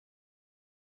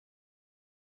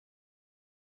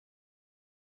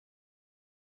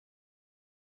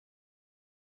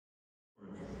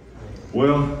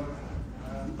Well,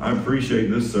 I appreciate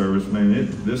this service, man.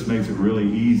 This makes it really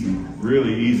easy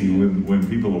when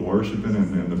people are worshiping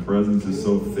and the presence is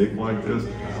so thick like this.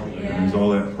 And there's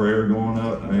all that prayer going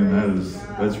up, man.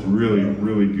 That's really,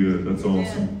 really good. That's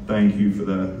awesome. Thank you for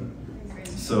that.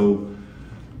 So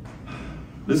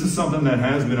this is something that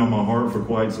has been on my heart for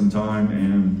quite some time,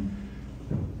 and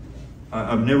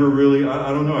I've never really,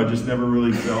 I don't know, I just never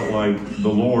really felt like the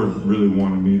Lord really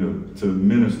wanted me to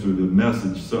minister the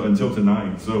message until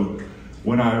tonight. So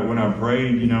when I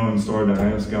prayed, and started to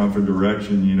ask God for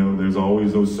direction, there's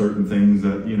always those certain things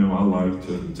that, I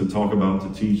like to talk about,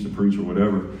 to teach, to preach, or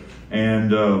whatever.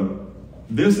 And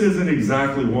this isn't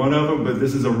exactly one of them, but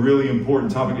this is a really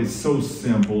important topic. It's so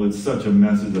simple. It's such a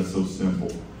message that's so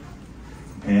simple.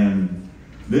 And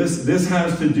this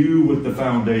has to do with the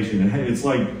foundation. It's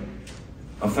like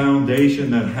a foundation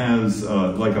that has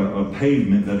like a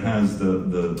pavement that has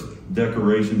the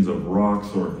decorations of rocks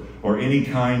or any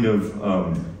kind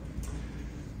of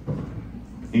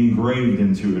engraved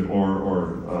into it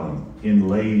or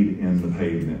inlaid in the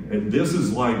pavement. This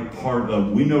is like part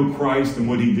of, we know Christ and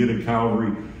what he did at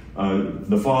Calvary,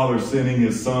 the Father sending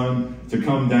his Son to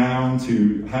come down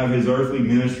to have his earthly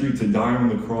ministry, to die on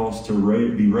the cross, to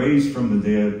be raised from the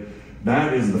dead.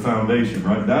 That is the foundation,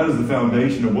 right? That is the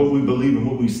foundation of what we believe and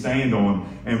what we stand on.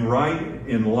 And right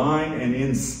in line and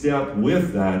in step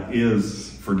with that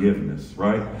is forgiveness,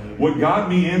 right? What got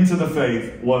me into the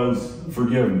faith was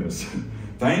forgiveness.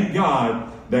 Thank God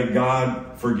that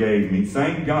God forgave me.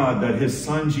 Thank God that his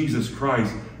Son, Jesus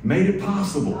Christ, made it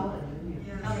possible.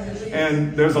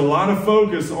 And there's a lot of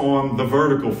focus on the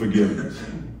vertical forgiveness.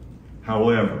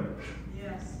 However,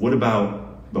 what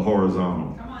about the horizontal?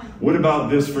 What about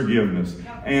this forgiveness?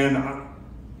 And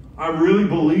I really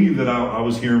believe that I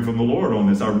was hearing from the Lord on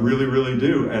this. I really, really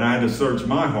do. And I had to search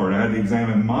my heart. I had to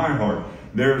examine my heart.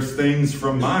 There's things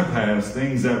from my past,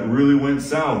 things that really went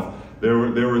south. There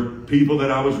were people that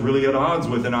I was really at odds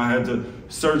with, and I had to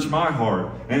search my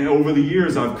heart. And over the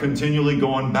years, I've continually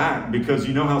gone back, because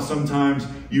you know how sometimes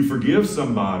you forgive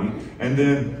somebody, and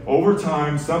then over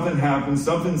time, something happens,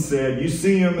 something said, you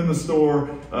see them in the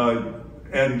store,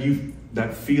 and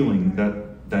that feeling,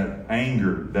 that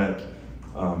anger, that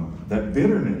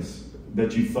bitterness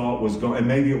that you thought was gone, and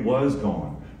maybe it was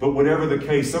gone. But whatever the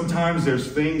case, sometimes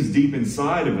there's things deep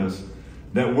inside of us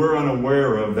that we're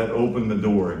unaware of that open the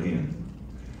door again.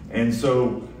 And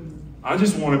so I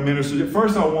just want to minister.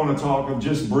 First, I want to talk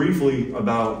just briefly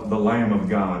about the Lamb of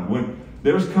God. When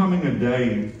there's coming a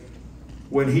day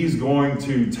when he's going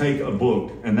to take a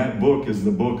book, and that book is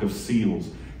the book of seals.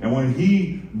 And when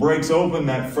he breaks open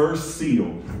that first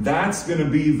seal, that's going to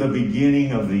be the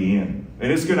beginning of the end.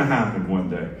 And it's going to happen one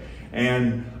day.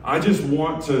 And I just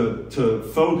want to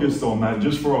focus on that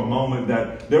just for a moment,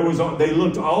 that they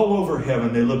looked all over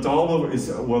heaven. They looked all over,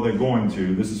 they're going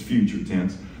to, this is future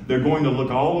tense. They're going to look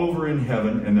all over in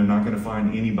heaven, and they're not going to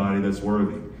find anybody that's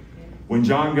worthy. When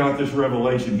John got this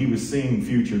revelation, he was seeing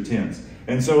future tense.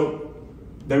 And so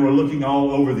they were looking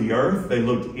all over the earth. They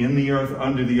looked in the earth,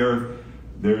 under the earth.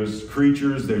 There's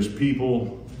creatures, there's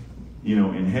people,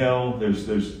 in hell.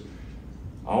 There's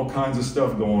all kinds of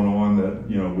stuff going on that,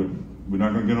 we're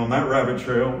not going to get on that rabbit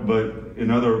trail, but in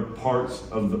other parts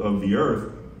of the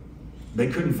earth, they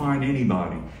couldn't find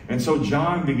anybody. And so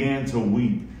John began to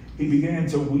weep. He began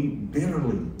to weep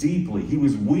bitterly, deeply. He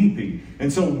was weeping.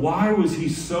 And so why was he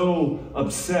so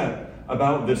upset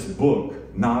about this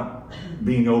book not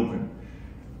being open?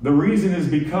 The reason is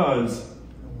because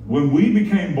when we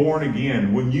became born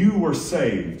again, when you were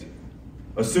saved,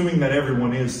 assuming that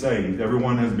everyone is saved,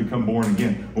 everyone has become born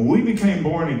again. When we became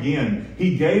born again,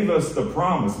 he gave us the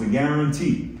promise, the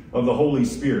guarantee of the Holy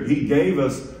Spirit. He gave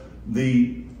us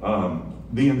the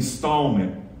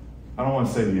installment. I don't want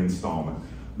to say the installment.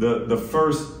 The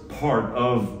first part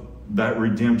of that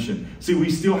redemption. See, we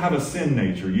still have a sin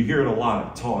nature. You hear it a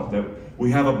lot taught that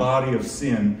we have a body of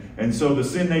sin. And so the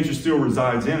sin nature still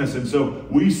resides in us. And so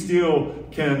we still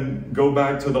can go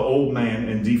back to the old man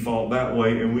and default that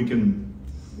way, and we can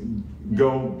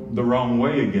go the wrong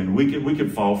way again. We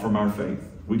could fall from our faith.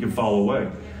 We could fall away.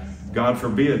 God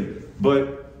forbid.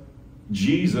 But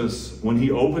Jesus, when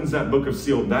he opens that book of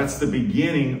seal, that's the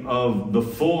beginning of the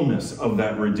fullness of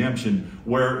that redemption,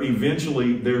 where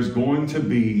eventually there's going to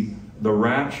be the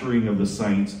rapturing of the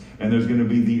saints, and there's going to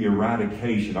be the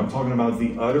eradication. I'm talking about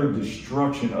the utter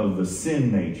destruction of the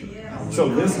sin nature. So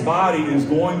this body is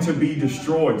going to be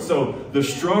destroyed. So the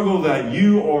struggle that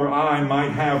you or I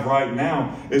might have right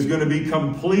now is going to be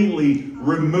completely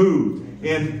removed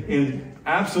in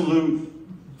absolute,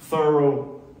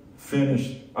 thorough,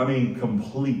 finished,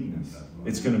 completeness.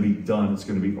 It's going to be done. It's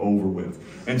going to be over with.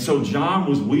 And so John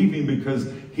was weeping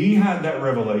because he had that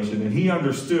revelation and he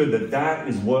understood that that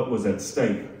is what was at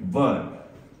stake.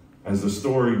 But as the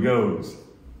story goes,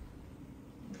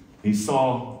 he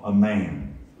saw a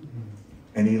man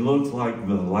and he looked like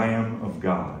the Lamb of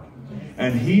God.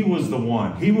 And he was the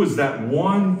one. He was that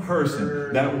one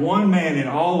person, that one man in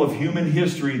all of human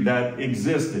history that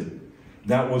existed,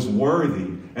 that was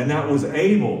worthy and that was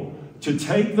able to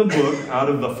take the book out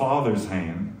of the Father's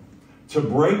hand, to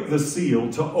break the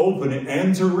seal, to open it,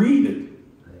 and to read it.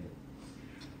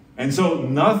 And so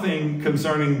nothing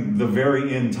concerning the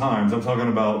very end times. I'm talking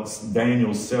about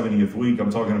Daniel's 70th week.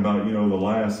 I'm talking about, the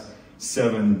last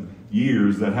 7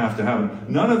 years that have to happen.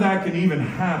 None of that can even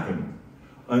happen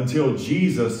until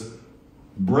Jesus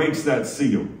breaks that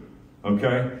seal.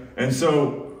 Okay? And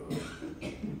so,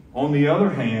 on the other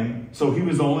hand, so he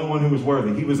was the only one who was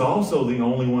worthy. He was also the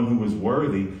only one who was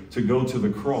worthy to go to the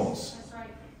cross. That's right.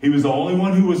 He was the only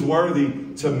one who was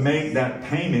worthy to make that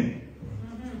payment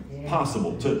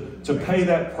possible, to pay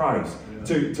that price,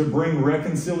 to bring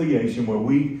reconciliation where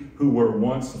we who were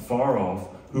once far off,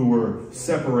 who were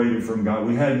separated from God,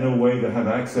 we had no way to have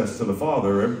access to the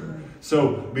Father.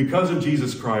 So because of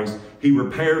Jesus Christ, he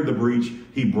repaired the breach.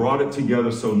 He brought it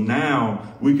together so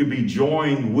now we could be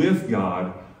joined with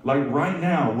God. Like right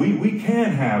now, we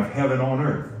can have heaven on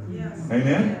earth. Yes.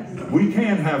 Amen? Yes. We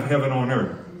can have heaven on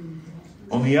earth.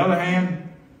 On the other hand,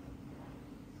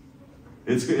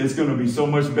 it's going to be so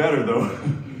much better, though.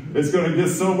 It's going to get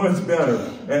so much better.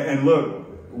 And look,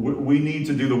 we need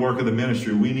to do the work of the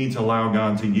ministry. We need to allow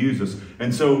God to use us.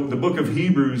 And so the book of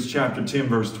Hebrews chapter 10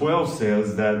 verse 12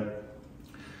 says that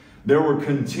there were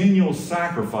continual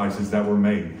sacrifices that were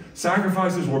made.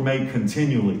 Sacrifices were made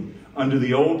continually. Under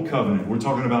the old covenant, we're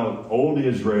talking about old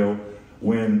Israel,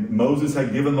 when Moses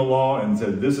had given the law and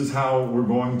said, this is how we're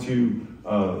going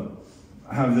to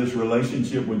have this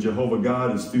relationship with Jehovah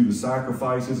God, is through the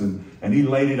sacrifices. And he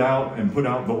laid it out and put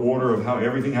out the order of how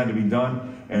everything had to be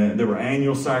done. And there were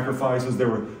annual sacrifices. There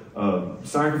were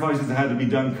sacrifices that had to be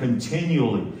done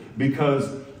continually because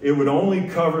it would only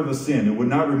cover the sin. It would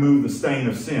not remove the stain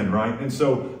of sin, right? And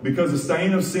so because the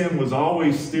stain of sin was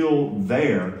always still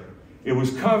there, it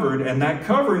was covered, and that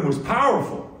covering was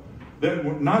powerful.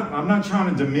 I'm not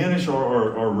trying to diminish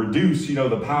or reduce,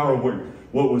 the power of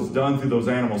what was done through those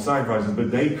animal sacrifices,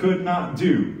 but they could not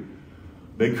do.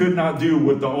 They could not do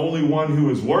what the only one who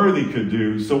was worthy could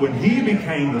do. So when he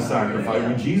became the sacrifice,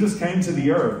 when Jesus came to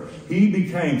the earth, he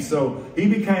became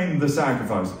the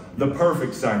sacrifice, the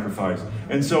perfect sacrifice.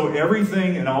 And so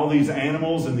everything and all these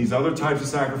animals and these other types of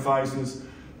sacrifices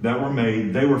that were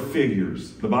made, they were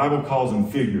figures. The Bible calls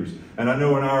them figures. And I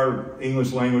know in our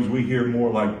English language we hear more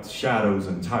like shadows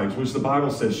and types, which the Bible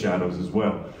says shadows as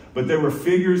well. But they were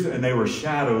figures and they were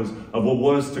shadows of what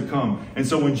was to come. And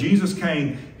so when Jesus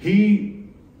came, he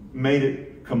made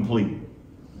it complete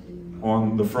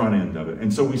on the front end of it.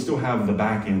 And so we still have the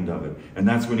back end of it. And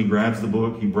that's when he grabs the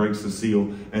book, he breaks the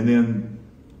seal, and then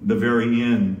the very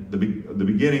end, the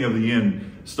beginning of the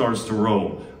end starts to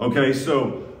roll. Okay,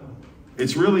 so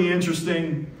it's really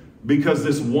interesting because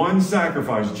this one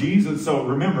sacrifice, Jesus, so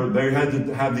remember, they had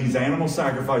to have these animal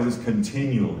sacrifices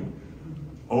continually,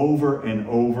 over and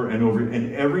over and over.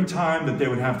 And every time that they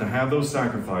would have to have those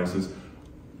sacrifices,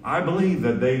 I believe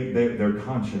that their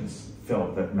conscience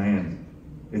felt that, man,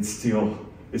 it's still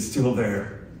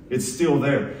there. It's still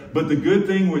there. But the good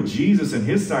thing with Jesus and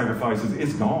his sacrifices,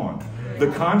 it's gone.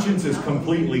 The conscience is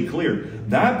completely clear.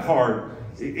 That part,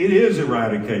 it is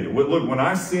eradicated. Look, when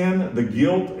I sin, the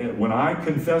guilt, when I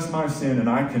confess my sin and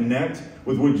I connect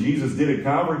with what Jesus did at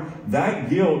Calvary, that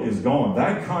guilt is gone.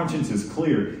 That conscience is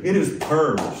clear. It is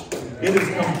purged. It is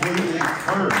completely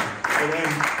purged.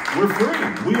 And we're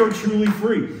free. We are truly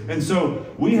free. And so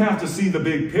we have to see the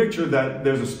big picture that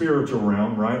there's a spiritual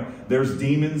realm, right? There's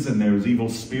demons and there's evil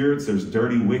spirits. There's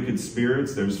dirty, wicked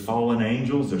spirits. There's fallen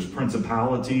angels. There's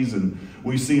principalities. And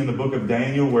we see in the book of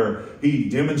Daniel where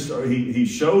he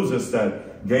shows us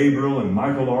that Gabriel and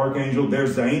Michael the archangel,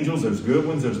 there's the angels, there's good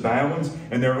ones, there's bad ones,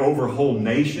 and they're over whole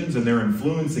nations and they're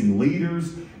influencing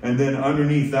leaders. And then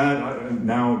underneath that,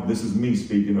 now this is me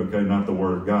speaking, okay, not the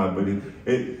word of God, but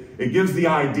it gives the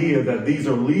idea that these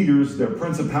are leaders, they're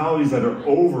principalities that are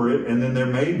over it, and then there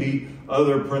may be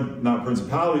other, not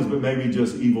principalities, but maybe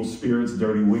just evil spirits,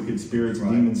 dirty, wicked spirits,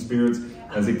 right, demon spirits,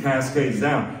 as it cascades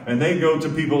down. And they go to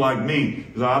people like me,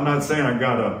 because I'm not saying I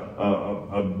got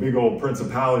a big old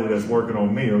principality that's working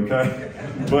on me, okay?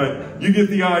 But you get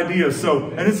the idea. So,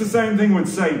 and it's the same thing with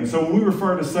Satan. So when we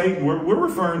refer to Satan, we're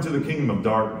referring to the kingdom of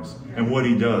darkness. and what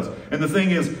he does. And the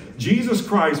thing is, Jesus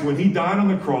Christ, when he died on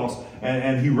the cross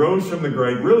and he rose from the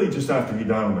grave, really just after he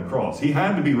died on the cross, he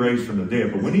had to be raised from the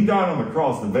dead. But when he died on the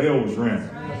cross, the veil was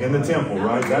rent in the temple,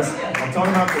 right? I'm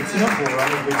talking about the temple,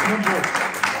 right? The temple.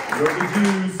 The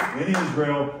Jews in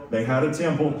Israel, they had a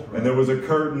temple, and there was a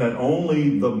curtain that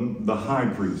only the high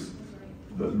priest,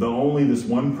 only this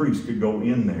one priest could go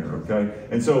in there, okay?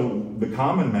 And so the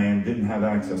common man didn't have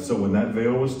access. So when that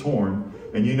veil was torn,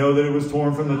 and you know that it was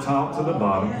torn from the top to the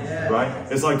bottom, right?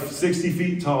 It's like 60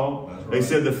 feet tall. They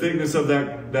said the thickness of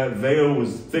that veil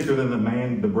was thicker than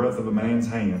the breadth of a man's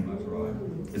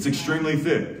hand. It's extremely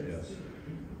thick.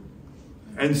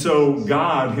 And so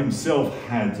God himself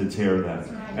had to tear that.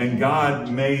 And God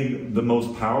made the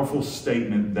most powerful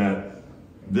statement that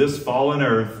this fallen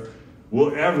earth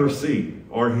will ever see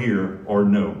or hear or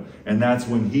know. And that's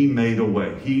when he made a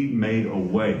way. He made a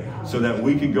way so that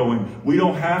we could go in. We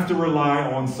don't have to rely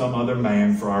on some other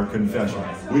man for our confession.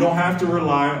 We don't have to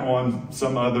rely on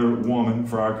some other woman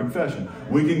for our confession.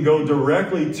 We can go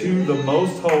directly to the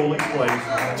most holy place,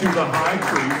 to the high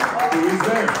priest who is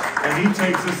there. And he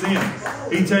takes us in.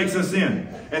 He takes us in.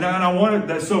 And I wanted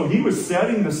that. So he was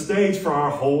setting the stage for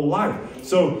our whole life.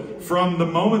 So from the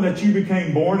moment that you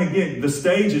became born again, the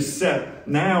stage is set.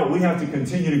 Now we have to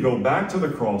continue to go back to the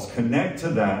cross, connect to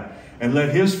that, and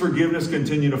let his forgiveness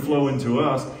continue to flow into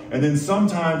us. And then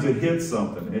sometimes it hits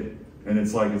something. And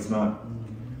it's like it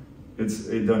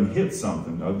doesn't hit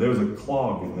something. There's a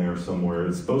clog in there somewhere.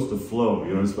 It's supposed to flow.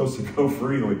 You know, it's supposed to go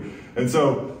freely. And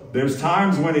so there's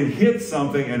times when it hits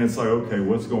something and it's like, okay,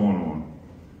 what's going on?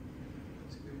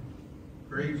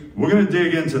 We're going to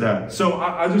dig into that. So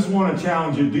I just want to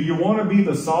challenge you. Do you want to be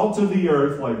the salt of the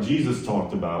earth like Jesus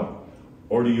talked about?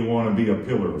 Or do you want to be a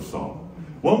pillar of salt?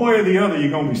 One way or the other,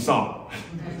 you're going to be salt.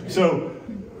 So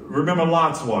remember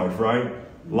Lot's wife, right?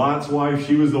 Lot's wife,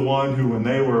 she was the one who, when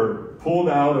they were pulled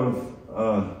out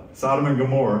of Sodom and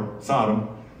Gomorrah,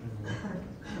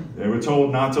 they were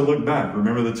told not to look back.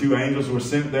 Remember the two angels were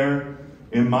sent there?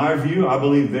 In my view, I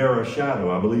believe they're a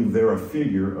shadow. I believe they're a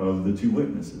figure of the two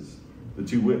witnesses. The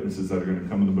two witnesses that are going to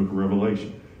come in the book of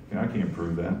Revelation. I can't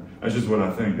prove that. That's just what I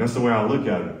think. That's the way I look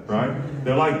at it, right?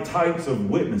 They're like types of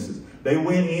witnesses. They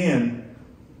went in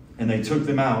and they took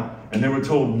them out and they were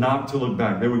told not to look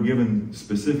back. They were given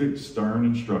specific stern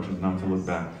instructions not to look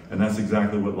back. And that's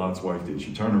exactly what Lot's wife did.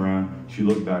 She turned around, she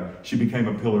looked back, she became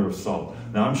a pillar of salt.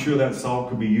 Now I'm sure that salt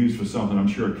could be used for something. I'm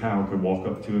sure a cow could walk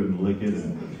up to it and lick it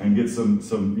and get some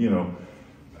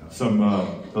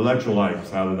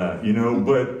electrolytes out of that,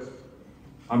 but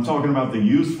I'm talking about the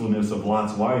usefulness of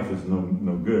Lot's wife is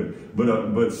no good.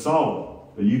 But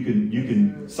salt, you can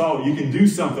do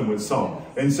something with salt.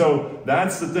 And so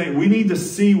that's the thing. We need to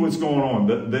see what's going on.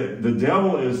 The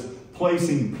devil is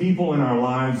placing people in our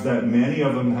lives that many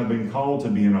of them have been called to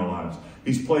be in our lives.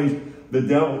 He's placed the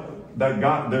devil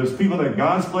there's people that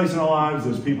God's placed in our lives,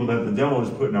 there's people that the devil has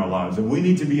put in our lives. And we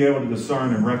need to be able to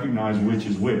discern and recognize which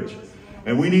is which.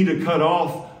 And we need to cut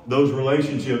off those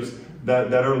relationships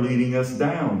that are leading us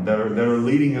down, that are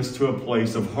leading us to a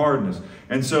place of hardness.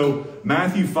 And so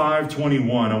Matthew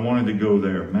 5:21, I wanted to go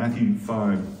there. Matthew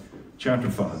 5, chapter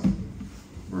 5,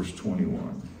 verse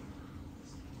 21.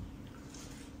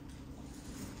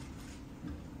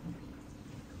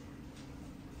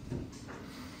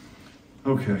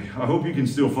 Okay, I hope you can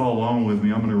still follow along with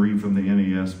me. I'm going to read from the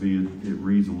NASB. It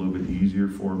reads a little bit easier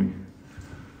for me.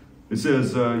 It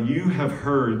says, you have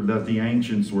heard that the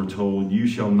ancients were told, you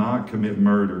shall not commit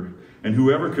murder, and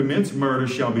whoever commits murder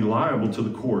shall be liable to the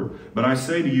court. But I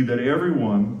say to you that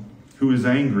everyone who is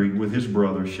angry with his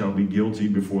brother shall be guilty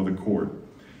before the court.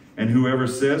 And whoever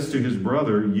says to his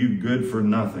brother, you good for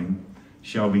nothing,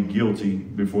 shall be guilty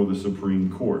before the Supreme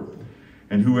Court.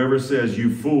 And whoever says,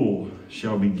 you fool,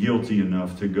 shall be guilty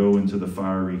enough to go into the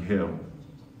fiery hell.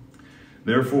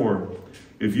 Therefore,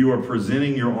 if you are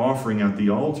presenting your offering at the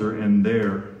altar and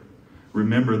there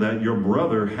remember that your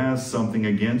brother has something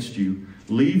against you,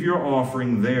 leave your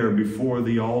offering there before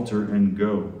the altar and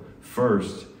go.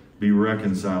 First, be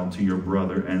reconciled to your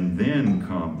brother and then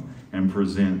come and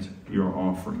present your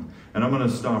offering. And I'm going to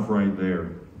stop right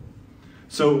there.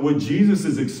 So what Jesus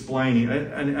is explaining,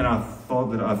 and I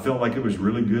felt like it was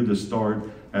really good to start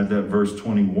at that verse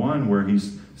 21 where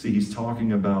he's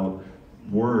talking about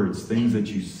words, things that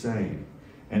you say.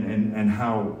 And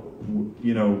how,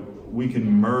 we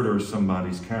can murder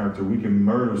somebody's character. We can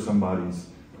murder somebody's,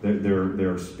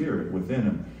 their spirit within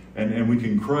them. And we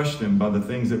can crush them by the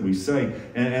things that we say.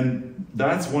 And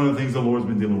that's one of the things the Lord's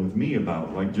been dealing with me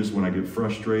about. Like just when I get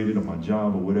frustrated on my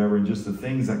job or whatever, and just the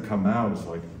things that come out, it's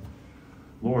like,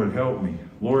 Lord, help me.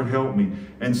 Lord, help me.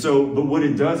 And so, but what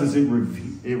it does is it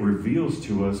reveals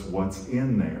to us what's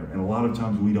in there. And a lot of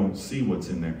times we don't see what's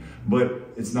in there. But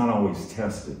it's not always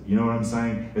tested. You know what I'm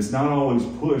saying? It's not always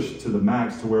pushed to the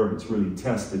max to where it's really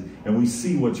tested. And we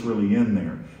see what's really in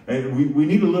there. And we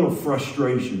need a little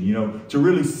frustration, you know, to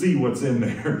really see what's in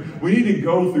there. We need to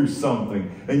go through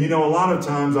something. And, you know, a lot of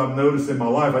times I've noticed in my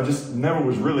life, I just never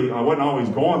was really, I wasn't always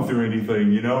going through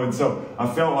anything, you know. And so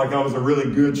I felt like I was a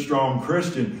really good, strong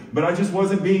Christian. But I just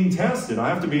wasn't being tested. I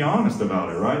have to be honest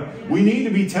about it, right? We need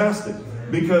to be tested.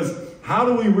 Because how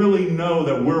do we really know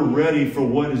that we're ready for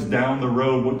what is down the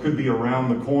road, what could be around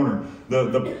the corner?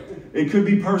 It could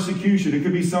be persecution. It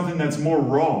could be something that's more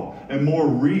raw and more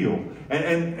real.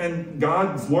 And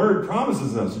God's word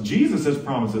promises us. Jesus has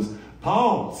promised us.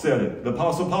 Paul said it. The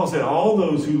Apostle Paul said, all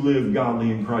those who live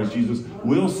godly in Christ Jesus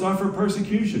will suffer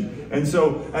persecution. And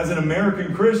so as an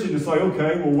American Christian, it's like,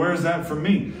 okay, well, where's that for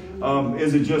me?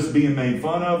 Is it just being made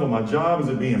fun of on my job? Is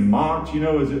it being mocked? You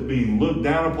know, is it being looked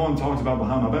down upon, talked about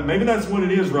behind my back? Maybe that's what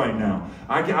it is right now.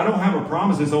 I don't have a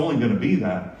promise it's only going to be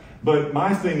that. But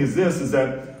my thing is this, is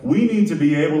that we need to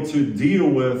be able to deal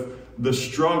with the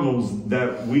struggles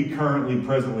that we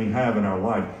presently have in our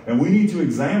life. And we need to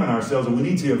examine ourselves, and we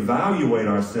need to evaluate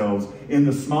ourselves in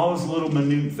the smallest little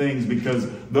minute things, because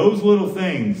those little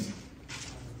things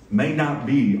may not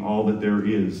be all that there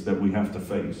is that we have to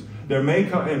face. There may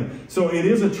come, and so it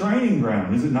is a training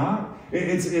ground, is it not?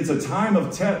 It's a time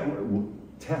of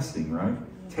testing, right?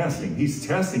 Testing. He's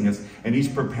testing us, and he's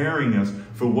preparing us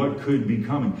for what could be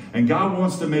coming. And God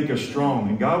wants to make us strong,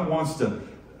 and God wants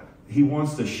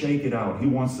to shake it out. He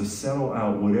wants to settle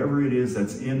out whatever it is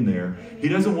that's in there. He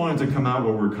doesn't want it to come out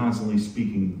where we're constantly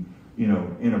speaking, you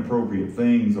know, inappropriate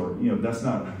things, or, you know, that's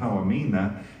not how I mean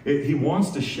that. He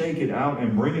wants to shake it out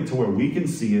and bring it to where we can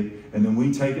see it, and then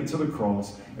we take it to the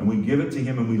cross, and we give it to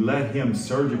him, and we let him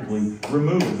surgically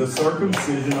remove it. The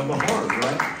circumcision of the heart,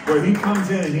 right? Where he comes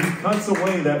in and he cuts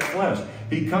away that flesh.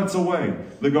 He cuts away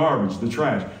the garbage, the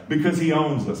trash, because he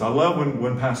owns us. I love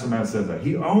when Pastor Matt says that.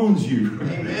 He owns you.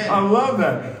 Amen. I love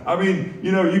that. I mean,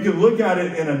 you know, you can look at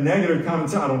it in a negative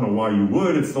context. I don't know why you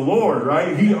would. It's the Lord,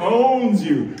 right? He owns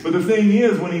you. But the thing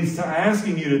is, when he's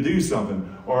asking you to do something,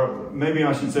 or maybe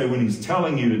I should say when he's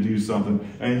telling you to do something,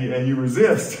 and you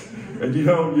resist, and you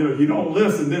don't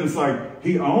listen, then it's like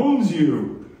he owns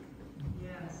you.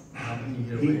 Yes.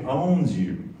 He owns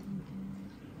you.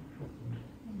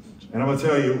 And I'm going to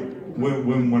tell you,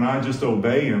 when I just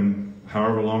obey him,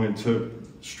 however long it took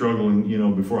struggling, you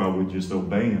know, before I would just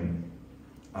obey him,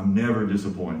 I'm never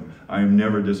disappointed. I am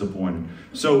never disappointed.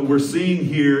 So we're seeing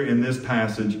here in this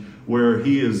passage where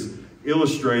he is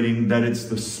illustrating that it's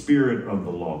the spirit of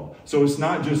the law. So it's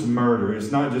not just murder.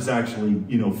 It's not just actually,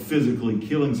 you know, physically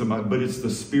killing somebody, but it's the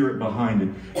spirit behind it.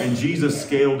 And Jesus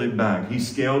scaled it back. He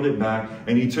scaled it back,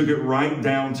 and he took it right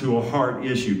down to a heart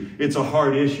issue. It's a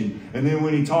heart issue. And then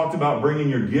when he talked about bringing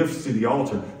your gifts to the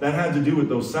altar, that had to do with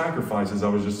those sacrifices I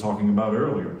was just talking about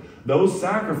earlier. Those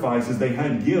sacrifices, they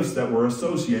had gifts that were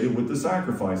associated with the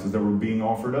sacrifices that were being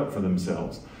offered up for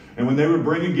themselves. And when they would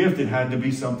bring a gift, it had to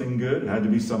be something good. It had to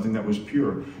be something that was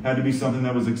pure. It had to be something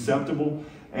that was acceptable.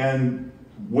 And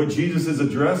what Jesus is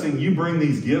addressing, you bring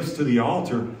these gifts to the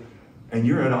altar, and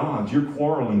you're at odds. You're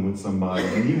quarreling with somebody,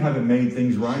 and you haven't made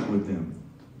things right with them.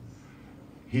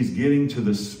 He's getting to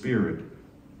the spirit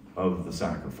of the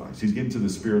sacrifice. He's getting to the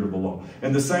spirit of the law.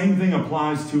 And the same thing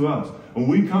applies to us. When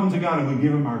we come to God and we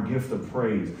give him our gift of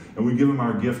praise, and we give him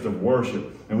our gift of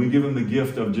worship, and we give him the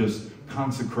gift of just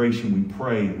consecration, we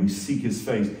pray, we seek his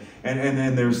face. And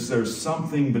then there's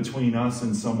something between us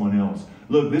and someone else.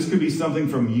 Look, this could be something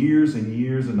from years and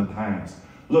years in the past.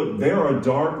 Look, there are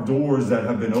dark doors that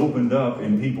have been opened up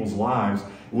in people's lives,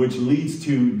 which leads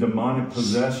to demonic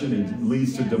possession. It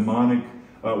leads to demonic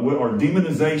or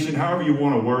demonization, however you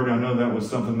want to word it. I know that was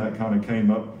something that kind of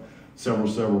came up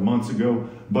several months ago.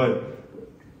 But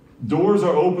doors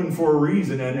are open for a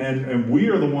reason, and we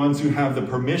are the ones who have the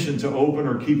permission to open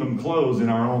or keep them closed in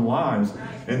our own lives.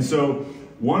 And so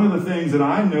one of the things that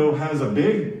I know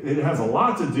it has a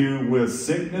lot to do with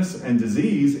sickness and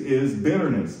disease is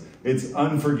bitterness. It's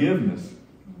unforgiveness.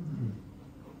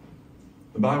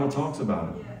 The Bible talks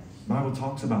about it. The Bible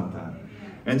talks about that.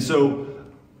 And so,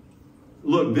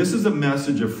 look, this is a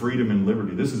message of freedom and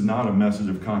liberty. This is not a message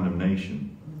of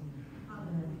condemnation.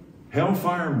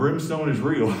 Hellfire and brimstone is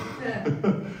real.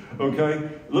 Okay?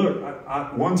 Look,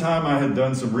 one time I had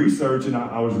done some research, and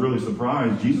I was really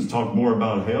surprised. Jesus talked more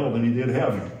about hell than he did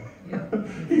heaven.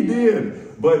 He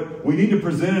did. But we need to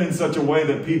present it in such a way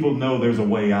that people know there's a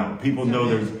way out. People know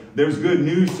there's good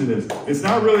news to this. It's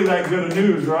not really that good of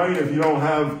news, right? If you don't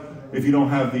have if you don't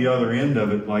have the other end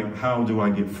of it, like, how do I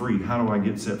get free? How do I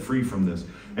get set free from this?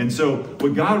 And so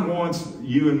what God wants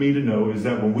you and me to know is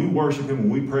that when we worship him,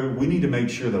 when we pray, we need to make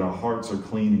sure that our hearts are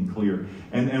clean and clear.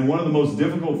 And one of the most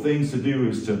difficult things to do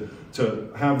is to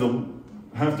have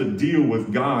to deal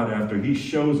with God after he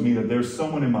shows me that there's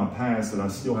someone in my past that I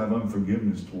still have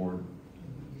unforgiveness toward.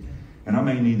 And I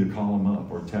may need to call him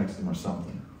up or text him or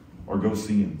something, or go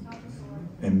see him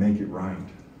and make it right.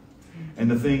 And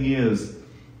the thing is,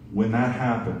 when that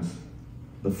happens,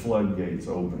 the floodgates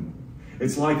open.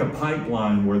 It's like a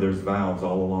pipeline where there's valves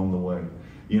all along the way.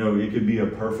 You know, it could be a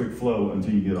perfect flow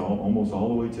until you get almost all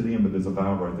the way to the end, but there's a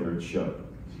valve right there, it's shut.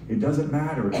 It doesn't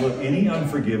matter. Look, any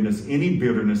unforgiveness, any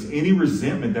bitterness, any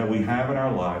resentment that we have in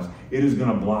our lives, it is going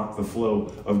to block the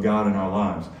flow of God in our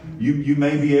lives. You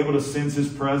may be able to sense his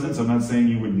presence. I'm not saying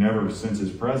you would never sense his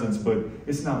presence, but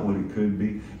it's not what it could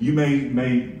be. You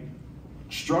may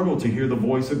struggle to hear the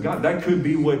voice of God. That could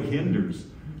be what hinders,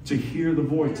 to hear the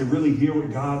voice, to really hear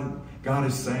what God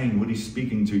is saying, what he's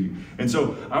speaking to you. And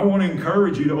so I want to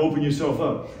encourage you to open yourself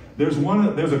up. There's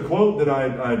a quote that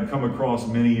I'd come across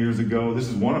many years ago. This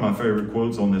is one of my favorite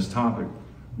quotes on this topic.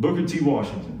 Booker T.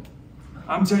 Washington.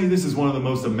 I'm telling you, this is one of the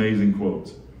most amazing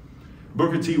quotes.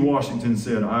 Booker T. Washington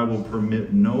said, "I will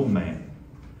permit no man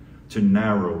to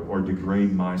narrow or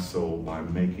degrade my soul by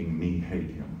making me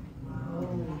hate him."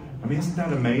 I mean, isn't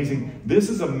that amazing? This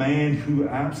is a man who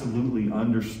absolutely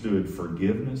understood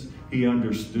forgiveness. He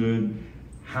understood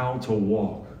how to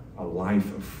walk a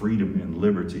life of freedom and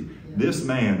liberty. This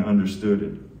man understood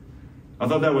it. I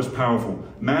thought that was powerful.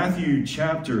 Matthew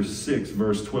chapter 6,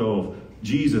 verse 12,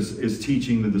 Jesus is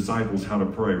teaching the disciples how to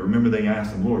pray. Remember, they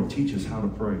asked him, "Lord, teach us how to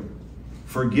pray.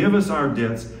 Forgive us our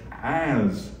debts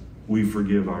as we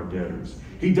forgive our debtors."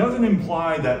 He doesn't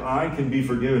imply that I can be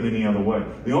forgiven any other way.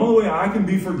 The only way I can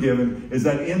be forgiven is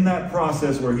that in that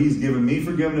process where he's given me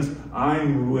forgiveness,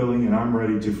 I'm willing and I'm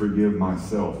ready to forgive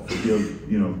myself, forgive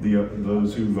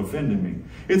those who've offended me.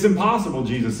 It's impossible,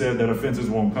 Jesus said, that offenses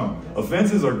won't come.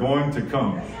 Offenses are going to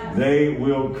come. They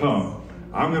will come.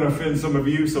 I'm going to offend some of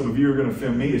you are going to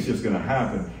offend me. It's just going to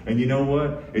happen. And you know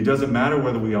what? It doesn't matter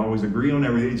whether we always agree on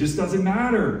everything. It just doesn't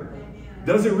matter.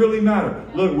 Does it really matter?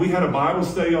 Look, we had a Bible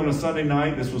study on a Sunday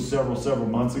night. This was several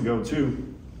months ago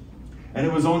too. And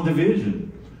it was on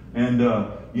division. And,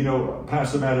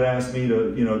 Pastor Matt had asked me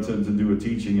to do a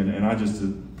teaching. And I just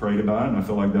prayed about it. And I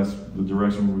felt like that's the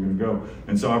direction we were going to go.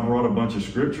 And so I brought a bunch of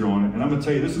scripture on it. And I'm going to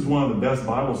tell you, this is one of the best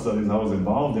Bible studies I was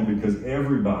involved in, because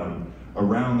everybody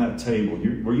around that table,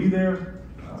 were you there?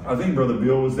 I think Brother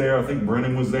Bill was there. I think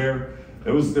Brennan was there.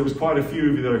 There was quite a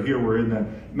few of you that are here were in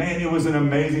that. Man, it was an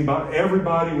amazing Bible.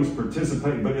 Everybody was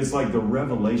participating, but it's like the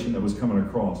revelation that was coming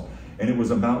across. And it was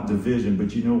about division.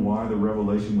 But you know why the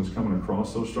revelation was coming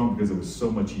across so strong? Because there was so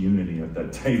much unity at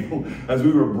that table as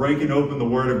we were breaking open the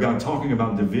Word of God, talking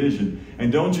about division.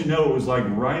 And don't you know, it was like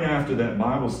right after that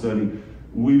Bible study,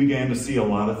 we began to see a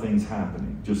lot of things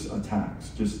happening. Just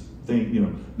attacks.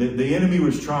 The enemy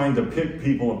was trying to pick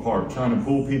people apart, trying to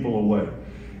pull people away.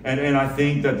 And I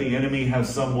think that the enemy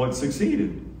has somewhat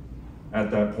succeeded at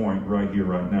that point right here,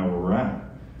 right now where we're at.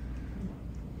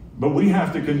 But we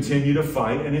have to continue to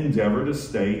fight and endeavor to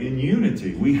stay in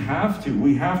unity. We have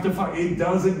to fight. It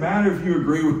doesn't matter if you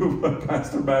agree with what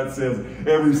Pastor Matt says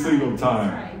every single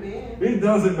time. It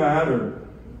doesn't matter.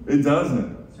 It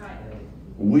doesn't.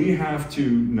 We have to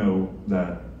know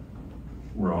that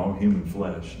we're all human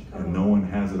flesh and no one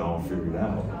has it all figured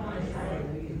out.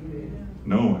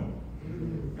 No one.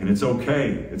 And it's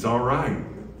okay. It's all right.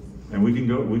 And we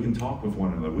can talk with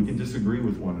one another. We can disagree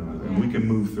with one another. And we can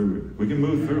move through it. We can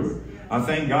move through it. I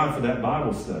thank God for that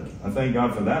Bible study. I thank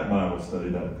God for that Bible study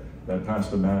that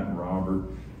Pastor Matt and Robert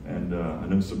and I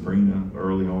know Sabrina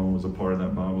early on was a part of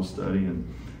that Bible study.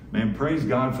 And man, praise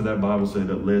God for that Bible study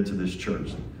that led to this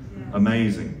church.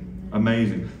 Amazing.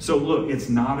 Amazing. So look, it's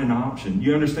not an option.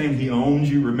 You understand? He owns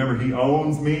you. Remember, he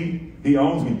owns me. He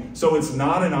owns me. So it's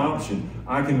not an option.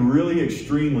 I can really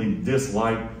extremely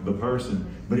dislike the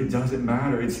person, but it doesn't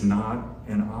matter. It's not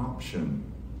an option.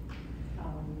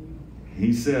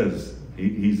 He says,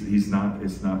 it's not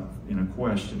in a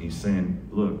question. He's saying,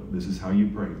 look, this is how you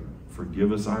pray.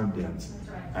 Forgive us our debts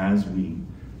as we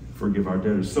forgive our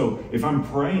debtors. So if I'm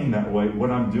praying that way, what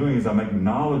I'm doing is I'm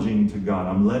acknowledging to God.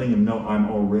 I'm letting him know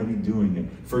I'm already doing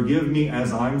it. Forgive me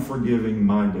as I'm forgiving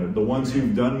my debtors, the ones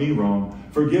who've done me wrong.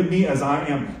 Forgive me as I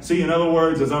am. See, in other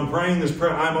words, as I'm praying this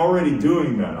prayer, I'm already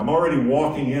doing that. I'm already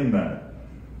walking in that.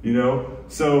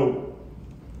 So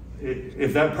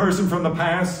if that person from the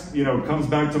past, comes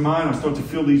back to mind, I start to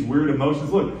feel these weird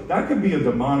emotions. Look, that could be a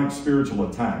demonic spiritual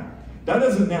attack. That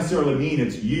doesn't necessarily mean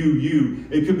it's you.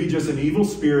 It could be just an evil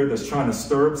spirit that's trying to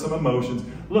stir up some emotions.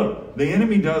 Look, the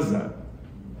enemy does that.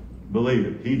 Believe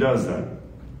it. He does that.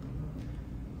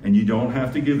 And you don't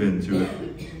have to give in to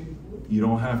it. You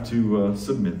don't have to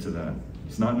submit to that.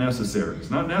 It's not necessary. It's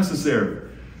not necessary.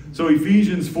 So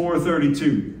Ephesians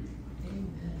 4:32.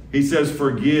 He says,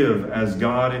 forgive as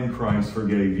God in Christ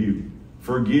forgave you.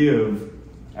 Forgive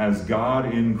as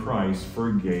God in Christ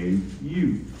forgave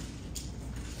you.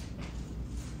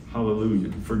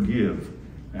 Hallelujah. Forgive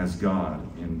as God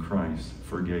in Christ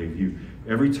forgave you.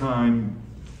 Every time,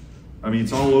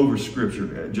 it's all over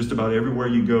Scripture. Just about everywhere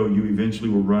you go, you eventually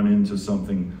will run into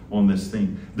something on this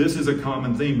theme. This is a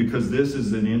common theme because this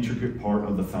is an intricate part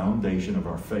of the foundation of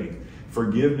our faith.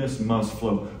 Forgiveness must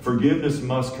flow. Forgiveness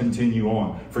must continue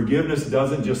on. Forgiveness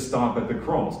doesn't just stop at the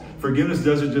cross. Forgiveness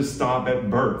doesn't just stop at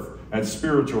birth, at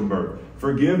spiritual birth.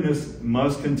 Forgiveness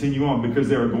must continue on because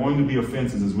there are going to be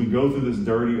offenses. As we go through this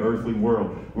dirty earthly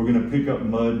world, we're going to pick up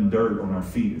mud and dirt on our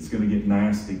feet. It's going to get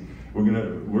nasty. We're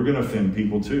going to offend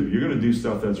people too. You're going to do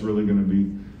stuff that's really going to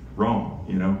be wrong,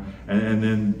 and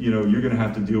then, you're going to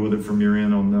have to deal with it from your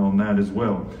end on that as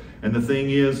well. And the thing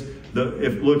is,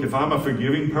 if I'm a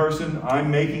forgiving person,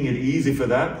 I'm making it easy for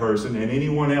that person and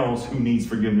anyone else who needs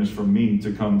forgiveness from me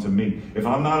to come to me. If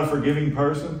I'm not a forgiving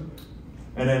person,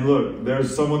 and then look,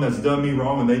 there's someone that's done me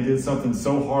wrong and they did something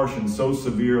so harsh and so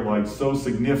severe, like so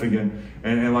significant,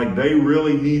 and like they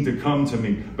really need to come to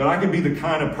me. But I can be the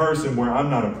kind of person where I'm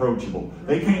not approachable.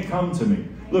 They can't come to me.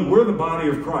 Look, we're the body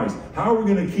of Christ. How are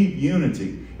we going to keep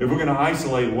unity if we're going to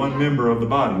isolate one member of the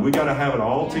body? We got to have it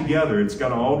all together. It's got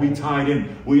to all be tied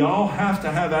in. We all have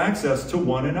to have access to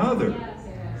one another.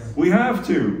 We have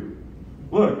to.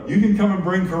 Look, you can come and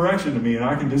bring correction to me and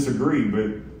I can disagree,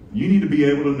 but you need to be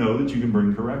able to know that you can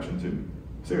bring correction to me.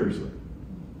 Seriously.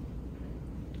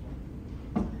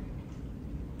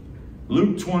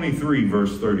 Luke 23,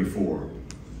 verse 34.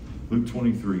 Luke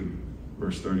 23,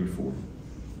 verse 34.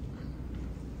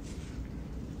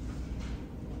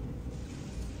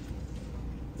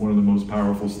 One of the most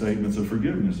powerful statements of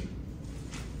forgiveness.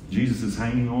 Jesus is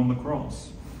hanging on the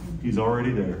cross. He's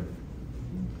already there.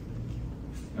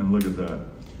 And look at that.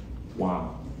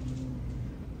 Wow.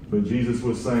 But Jesus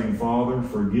was saying, Father,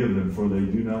 forgive them, for they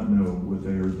do not know what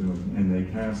they are doing. And they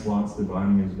cast lots,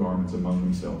 dividing his garments among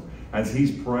themselves. As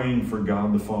he's praying for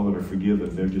God the Father to forgive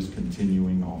them, they're just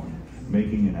continuing on,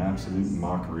 making an absolute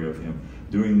mockery of him,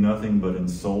 doing nothing but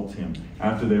insult him.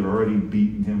 After they've already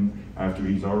beaten him, after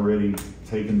he's already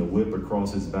taken the whip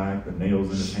across his back, the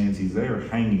nails in his hands, he's there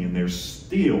hanging, and they're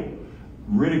still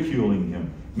ridiculing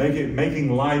him,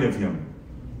 making light of him,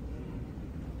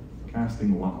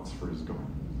 casting lots for his garment.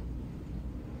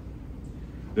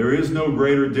 There is no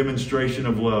greater demonstration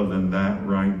of love than that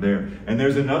right there. And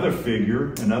there's another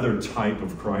figure, another type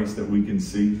of Christ that we can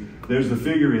see. There's the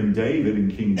figure in David,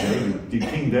 in King David.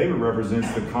 King David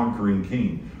represents the conquering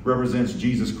king, represents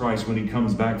Jesus Christ when he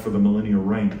comes back for the millennial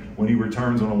reign, when he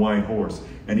returns on a white horse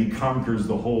and he conquers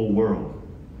the whole world.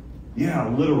 Yeah,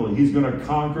 literally, he's going to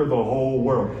conquer the whole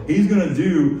world. He's going to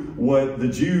do what the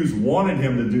Jews wanted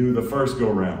him to do the first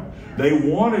go-round. They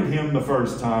wanted him the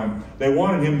first time. They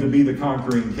wanted him to be the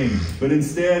conquering king. But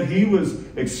instead, he was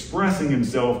expressing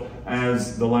himself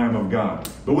as the Lamb of God.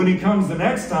 But when he comes the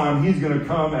next time, he's going to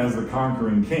come as the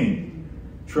conquering king.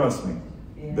 Trust me,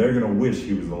 they're going to wish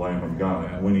he was the Lamb of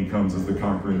God when he comes as the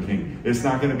conquering king. It's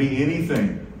not going to be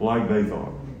anything like they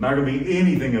thought. Not going to be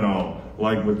anything at all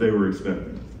like what they were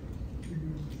expecting.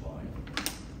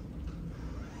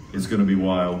 It's going to be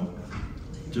wild.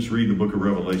 Just read the book of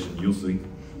Revelation. You'll see.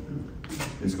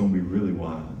 It's going to be really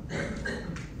wild.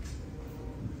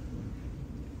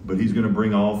 But he's going to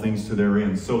bring all things to their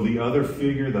end. So the other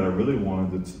figure that I really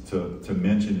wanted to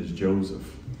mention is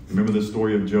Joseph. Remember the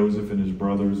story of Joseph and his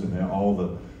brothers and all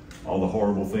the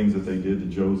horrible things that they did to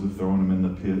Joseph, throwing him in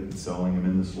the pit and selling him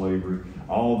into slavery.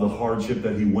 All the hardship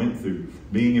that he went through,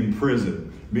 being in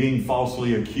prison, being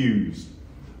falsely accused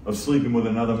of sleeping with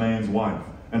another man's wife,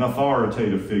 an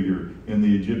authoritative figure in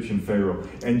the Egyptian Pharaoh.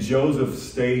 And Joseph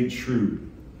stayed true.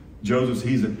 Joseph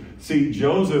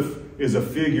is a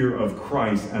figure of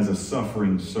Christ as a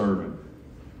suffering servant.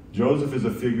 Joseph is a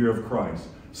figure of Christ.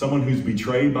 Someone who's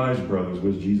betrayed by his brothers.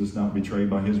 Was Jesus not betrayed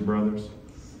by his brothers?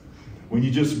 When you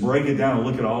just break it down and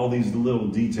look at all these little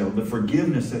details, the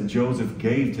forgiveness that Joseph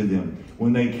gave to them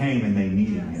when they came and they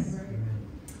needed him.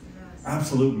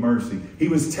 Absolute mercy. He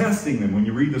was testing them. When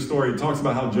you read the story, it talks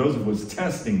about how Joseph was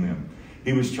testing them.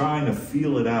 He was trying to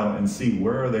feel it out and see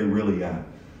where are they really at.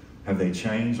 Have they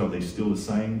changed? Are they still the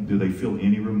same? Do they feel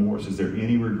any remorse? Is there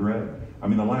any regret? I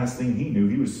mean, the last thing he knew,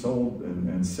 he was sold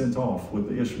and sent off with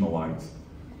the Ishmaelites.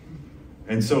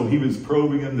 And so he was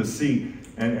probing him to see.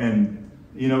 And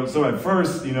you know, so at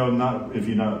first, you know, not if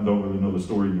you don't really know the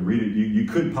story, you read it, you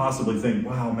could possibly think,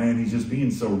 wow, man, he's just being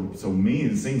so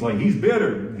mean. It seems like he's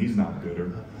bitter. He's not bitter.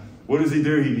 What does he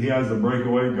do? He has to break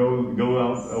away, go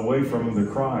out away from him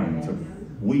to cry and to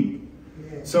weep.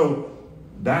 So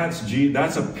that's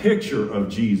a picture of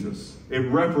Jesus. It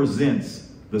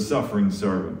represents the suffering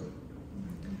servant.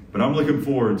 But I'm looking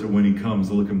forward to when he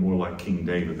comes looking more like King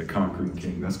David, the conquering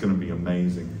king. That's going to be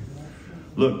amazing.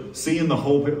 Look, seeing the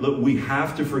whole picture. Look, we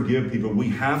have to forgive people. We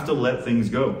have to let things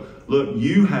go. Look,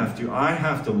 you have to. I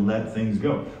have to let things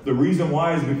go. The reason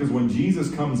why is because when Jesus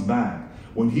comes back,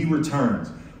 when he returns,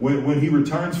 when he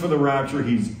returns for the rapture,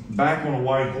 he's back on a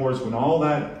white horse. When all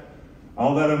that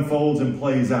unfolds and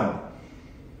plays out,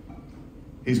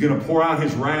 he's going to pour out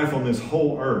his wrath on this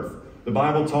whole earth. The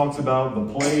Bible talks about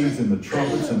the plagues and the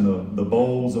trumpets and the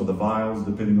bowls of the vials,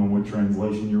 depending on what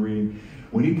translation you're reading.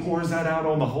 When he pours that out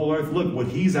on the whole earth, look, what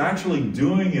he's actually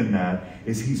doing in that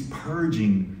is he's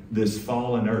purging this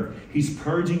fallen earth. He's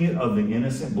purging it of the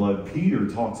innocent blood. Peter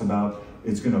talks about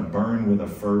it's going to burn with a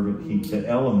fervent heat. The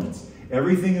elements,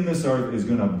 everything in this earth is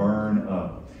going to burn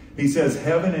up. He says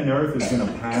heaven and earth is going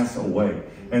to pass away.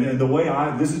 And the way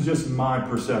this is just my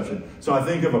perception. So I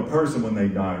think of a person when they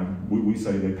die, we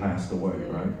say they passed away,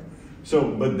 right?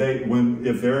 So, but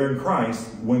if they're in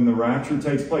Christ, when the rapture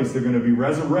takes place, they're going to be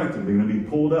resurrected. They're going to be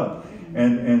pulled up.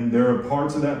 And there are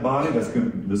parts of that body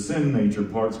the sin nature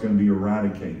part's going to be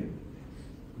eradicated.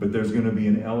 But there's going to be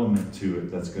an element to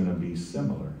it that's going to be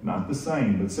similar. Not the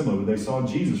same, but similar. They saw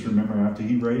Jesus, remember, after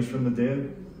he raised from the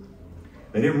dead?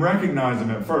 They didn't recognize him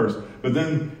at first, but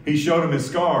then he showed them his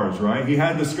scars, right? He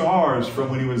had the scars from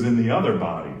when he was in the other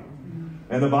body.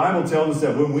 And the Bible tells us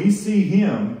that when we see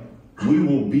him, we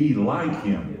will be like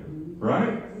him,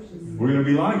 right? We're going to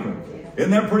be like him.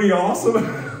 Isn't that pretty awesome?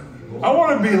 I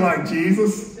want to be like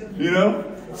Jesus, you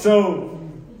know? So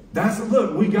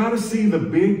look, we got to see the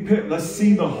big picture. Let's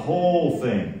see the whole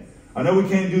thing. I know we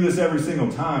can't do this every single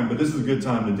time, but this is a good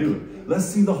time to do it. Let's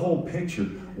see the whole picture.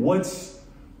 What's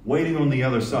waiting on the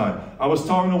other side? I was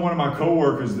talking to one of my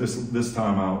coworkers this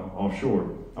time out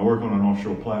offshore. I work on an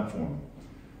offshore platform.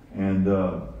 And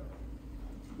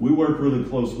we work really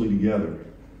closely together.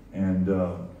 And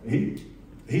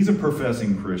he's a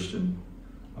professing Christian.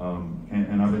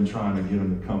 And I've been trying to get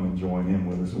him to come and join in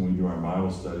with us when we do our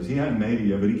Bible studies. He hadn't made it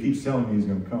yet, but he keeps telling me he's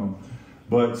going to come.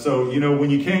 But so, you know, when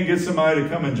you can't get somebody to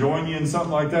come and join you in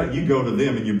something like that, you go to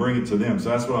them and you bring it to them. So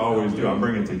that's what I always do. I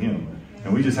bring it to him.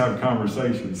 And we just have a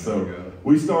conversation. So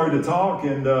we started to talk,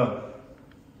 and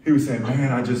he was saying,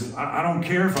 man, I don't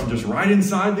care if I'm just right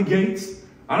inside the gates.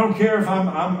 I don't care if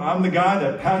I'm the guy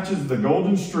that patches the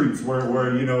golden streets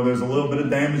where you know, there's a little bit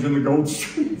of damage in the golden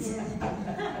streets.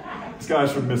 This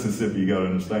guy's from Mississippi, you got to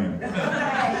understand.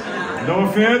 No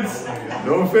offense,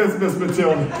 Miss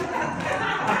Matilda.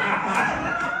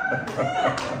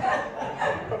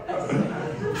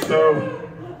 So,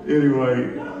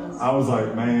 anyway, I was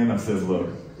like, man, I said, look,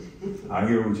 I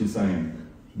hear what you're saying,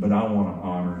 but I want to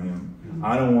honor him.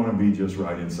 I don't want to be just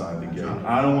right inside the gate.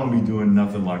 I don't want to be doing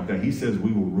nothing like that. He says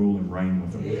we will rule and reign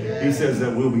with him. He says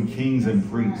that we'll be kings and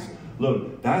priests.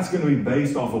 Look, that's going to be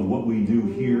based off of what we do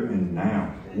here and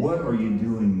now. What are you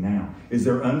doing now? Is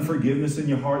there unforgiveness in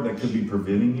your heart that could be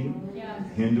preventing you,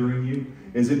 hindering you?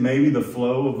 Is it maybe the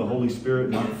flow of the Holy Spirit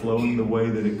not flowing the way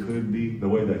that it could be, the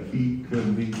way that he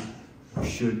could be or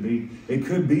should be? It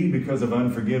could be because of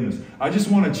unforgiveness. I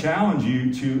just want to challenge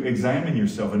you to examine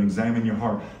yourself and examine your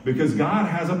heart, because God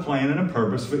has a plan and a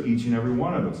purpose for each and every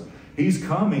one of us. He's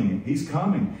coming. He's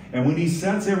coming. And when he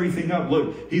sets everything up,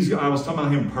 look, I was talking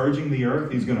about him purging the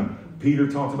earth.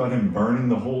 Peter talked about him burning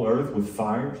the whole earth with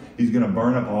fire. He's going to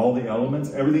burn up all the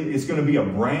elements. Everything. It's going to be a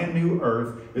brand new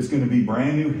earth. It's going to be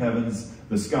brand new heavens.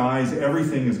 The skies,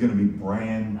 everything is going to be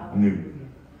brand new.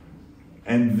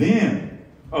 And then,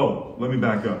 let me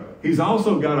back up. He's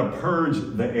also got to purge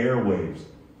the airwaves.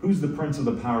 Who's the prince of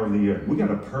the power of the air? We got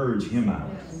to purge him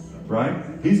out. Right?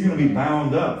 He's going to be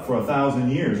bound up for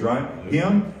 1,000 years, right?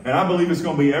 Him, and I believe it's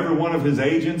going to be every one of his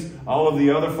agents, all of the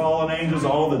other fallen angels,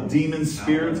 all the demon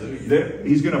spirits.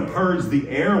 He's going to purge the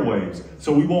airwaves,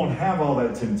 so we won't have all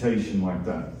that temptation like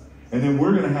that. And then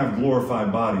we're going to have glorified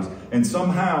bodies. And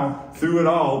somehow, through it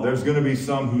all, there's going to be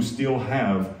some who still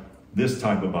have this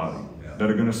type of body that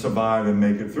are going to survive and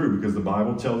make it through, because the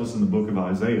Bible tells us in the book of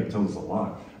Isaiah, it tells us a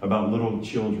lot about little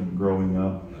children growing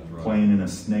up, playing in a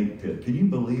snake pit. Can you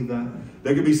believe that?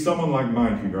 There could be someone like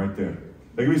Mikey right there.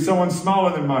 There could be someone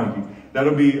smaller than Mikey.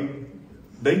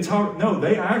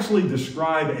 They actually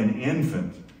describe an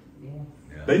infant.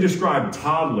 They describe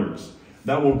toddlers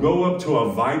that will go up to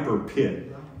a viper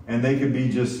pit and they could be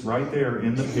just right there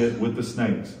in the pit with the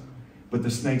snakes. But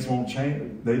the snakes won't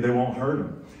change. They won't hurt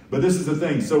them. But this is the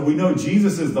thing. So we know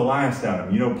Jesus is the last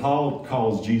Adam. You know, Paul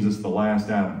calls Jesus the last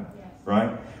Adam,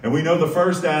 right? And we know the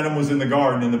first Adam was in the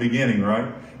garden in the beginning,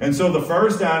 right? And so the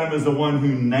first Adam is the one who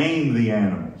named the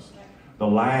animals. The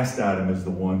last Adam is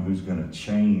the one who's going to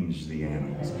change the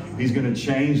animals. He's going to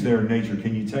change their nature.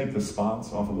 Can you take the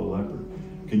spots off of a leopard?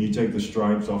 Can you take the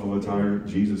stripes off of a tiger?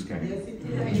 Jesus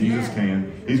can. Jesus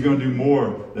can. He's going to do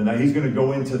more than that. He's going to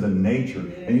go into the nature.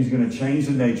 And he's going to change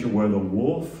the nature where the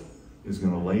wolf is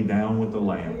going to lay down with the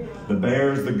lamb. The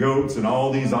bears, the goats, and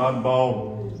all these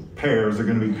oddball pairs are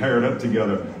going to be paired up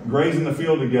together, grazing the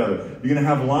field together. You're going to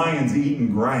have lions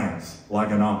eating grass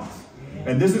like an ox.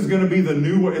 And this is going to be the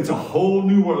new world. It's a whole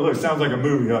new world. Look, it sounds like a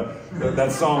movie.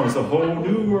 That song is a whole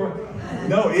new world.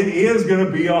 No, it is going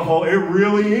to be a whole, it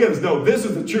really is. No, this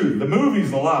is the truth. The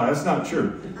movie's a lie. That's not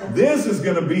true. This is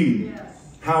going to be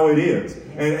how it is.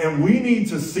 And we need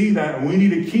to see that, and we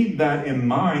need to keep that in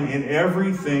mind in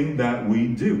everything that we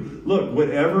do. Look,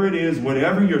 whatever it is,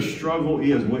 whatever your struggle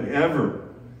is, whatever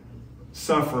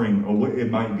suffering, or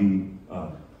it might be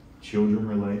children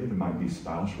related, it might be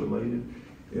spouse related,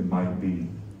 it might be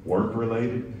work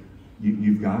related.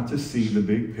 You've got to see the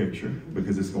big picture,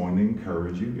 because it's going to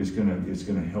encourage you. It's going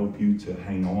to help you to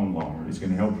hang on longer. It's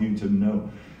going to help you to know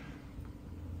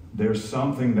there's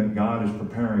something that God is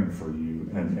preparing for you,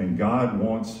 and God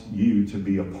wants you to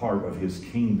be a part of his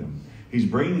kingdom. He's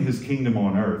bringing his kingdom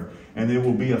on earth, and there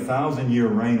will be a 1,000-year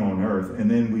reign on earth, and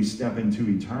then we step into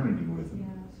eternity with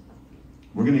him.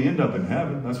 We're going to end up in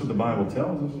heaven. That's what the Bible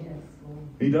tells us.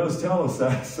 He does tell us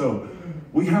that. So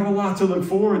we have a lot to look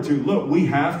forward to. Look, we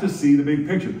have to see the big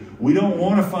picture. We don't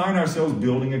want to find ourselves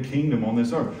building a kingdom on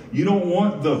this earth. You don't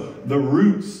want the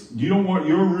roots. You don't want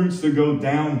your roots to go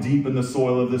down deep in the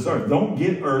soil of this earth. Don't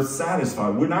get earth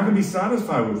satisfied. We're not going to be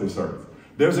satisfied with this earth.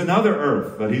 There's another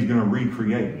earth that he's going to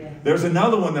recreate. There's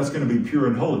another one that's going to be pure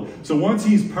and holy. So once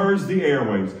he's purged the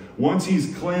airwaves, once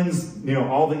he's cleansed,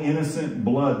 all the innocent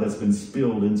blood that's been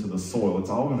spilled into the soil, it's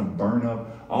all going to burn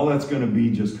up. All that's going to be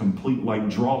just complete, like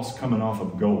dross coming off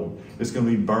of gold. It's going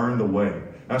to be burned away.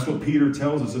 That's what Peter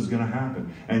tells us is going to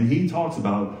happen. And he talks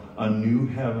about a new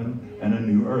heaven and a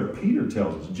new earth. Peter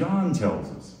tells us. John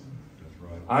tells us.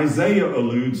 Isaiah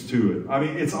alludes to it. I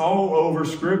mean, it's all over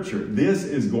Scripture. This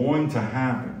is going to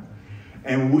happen.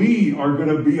 And we are going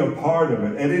to be a part of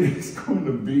it. And it is going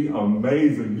to be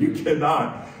amazing. You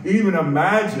cannot even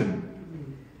imagine.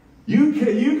 You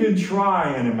can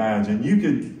try and imagine. You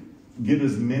could get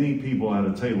as many people at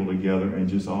a table together and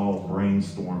just all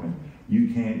brainstorm it.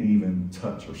 You can't even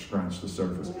touch or scratch the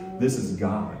surface. This is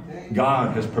God.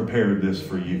 God has prepared this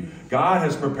for you. God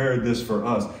has prepared this for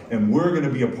us. And we're going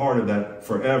to be a part of that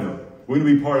forever. We're going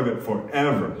to be part of it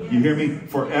forever. You hear me?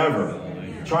 Forever.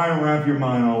 Try and wrap your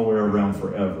mind all the way around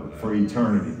forever, for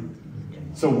eternity.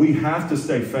 So we have to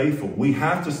stay faithful. We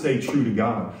have to stay true to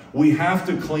God. We have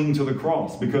to cling to the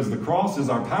cross, because the cross is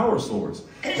our power source.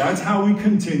 That's how we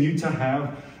continue to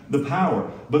have the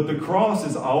power. But the cross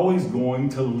is always going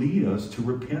to lead us to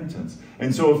repentance.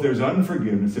 And so if there's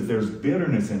unforgiveness, if there's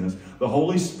bitterness in us, the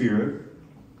Holy Spirit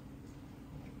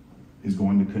is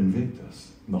going to convict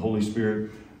us. And the Holy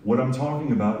Spirit, what I'm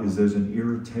talking about is there's an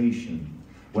irritation.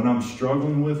 When I'm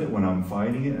struggling with it, when I'm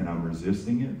fighting it and I'm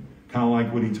resisting it, kind of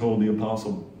like what he told the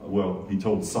apostle, he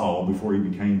told Saul before he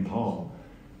became Paul.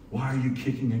 Why are you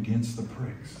kicking against the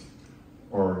pricks?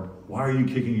 Or why are you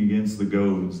kicking against the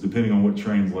goads, depending on what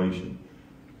translation?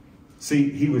 See,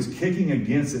 he was kicking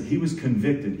against it. He was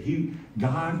convicted.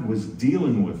 God was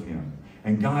dealing with him.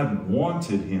 And God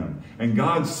wanted him. And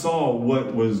God saw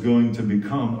what was going to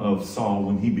become of Saul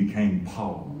when he became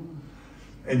Paul.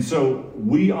 And so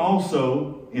we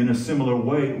also, in a similar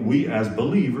way, we as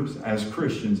believers, as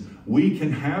Christians, we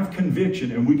can have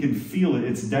conviction and we can feel it.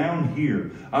 It's down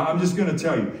here. I'm just going to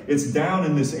tell you, it's down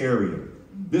in this area.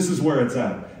 This is where it's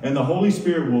at. And the Holy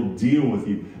Spirit will deal with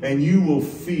you. And you will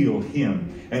feel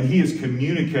him. And he is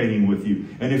communicating with you.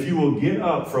 And if you will get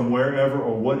up from wherever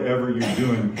or whatever you're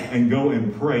doing and go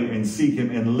and pray and seek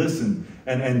him and listen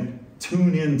and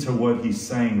tune into what he's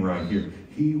saying right here,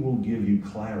 he will give you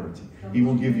clarity. He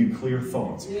will give you clear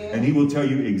thoughts. And he will tell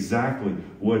you exactly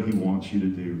what he wants you to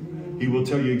do. He will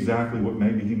tell you exactly what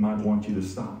maybe he might want you to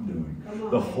stop doing.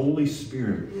 The Holy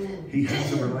Spirit, he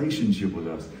has a relationship with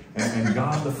us. And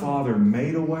God the Father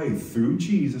made a way through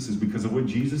Jesus. Is because of what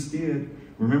Jesus did.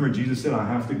 Remember, Jesus said, I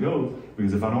have to go,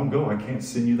 because if I don't go, I can't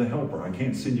send you the helper. I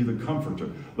can't send you the comforter,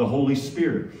 the Holy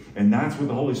Spirit. And that's what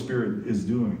the Holy Spirit is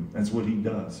doing. That's what he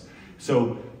does.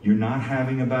 So you're not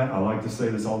having a bad, I like to say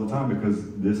this all the time,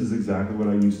 because this is exactly what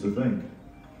I used to think.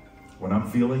 When I'm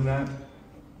feeling that,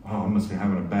 oh, oh, I must be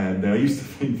having a bad day. I used to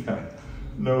think that.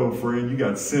 No, friend, you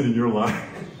got sin in your life.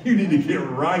 You need to get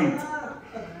right.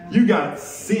 You got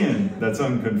sin that's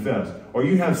unconfessed. Or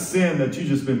you have sin that you've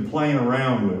just been playing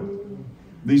around with.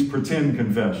 These pretend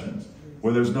confessions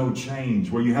where there's no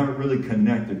change, where you haven't really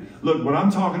connected. Look, what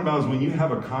I'm talking about is when you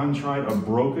have a contrite, a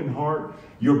broken heart,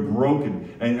 you're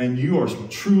broken. And you are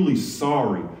truly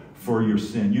sorry for your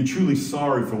sin. You're truly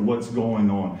sorry for what's going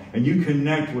on. And you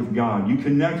connect with God. You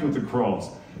connect with the cross.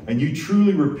 And you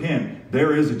truly repent.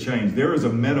 There is a change. There is a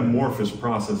metamorphosis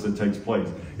process that takes place.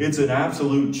 It's an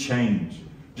absolute change.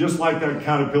 Just like that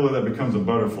caterpillar that becomes a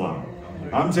butterfly.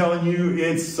 I'm telling you,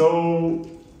 it's so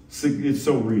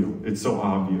real. It's so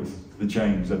obvious, the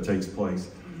change that takes place.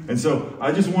 And so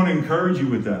I just want to encourage you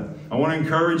with that. I want to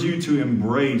encourage you to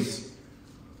embrace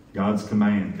God's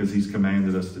command, because He's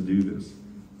commanded us to do this.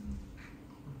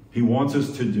 He wants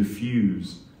us to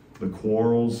diffuse the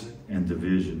quarrels and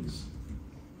divisions,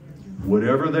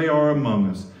 whatever they are among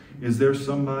us. Is there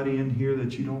somebody in here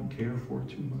that you don't care for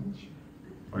too much?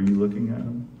 Are you looking at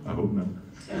them? I hope not.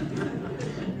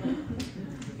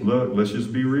 Look, let's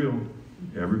just be real.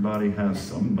 Everybody has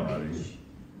somebody.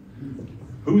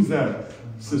 Who's that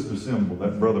Sister Symbol,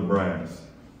 that Brother Brass,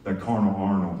 that Carnal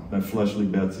Arnold, that Fleshly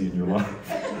Betsy in your life?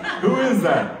 Who is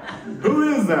that?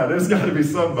 Who is that? There's got to be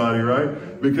somebody,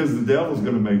 right? Because the devil's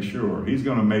going to make sure. He's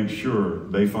going to make sure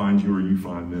they find you or you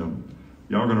find them.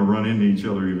 Y'all are going to run into each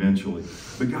other eventually.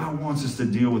 But God wants us to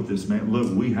deal with this, man.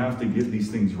 Look, we have to get these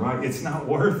things right. It's not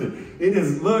worth it. It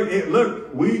is,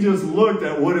 look, we just looked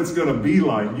at what it's going to be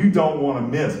like. You don't want to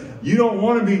miss. You don't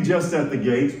want to be just at the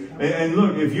gates. And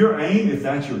look, if your aim, if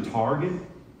that's your target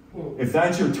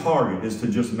is to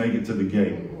just make it to the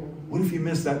gate, what if you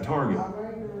miss that target?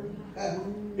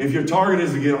 If your target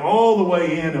is to get all the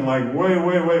way in and like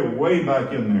way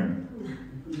back in there,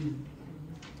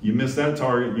 you miss that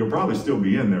target, you'll probably still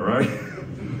be in there, right?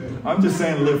 I'm just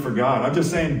saying live for God. I'm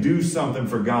just saying do something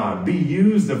for God. Be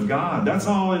used of God. That's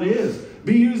all it is.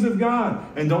 Be used of God.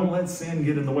 And don't let sin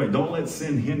get in the way. Don't let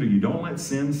sin hinder you. Don't let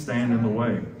sin stand in the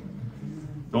way.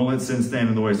 Don't let sin stand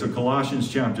in the way. So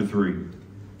Colossians chapter 3.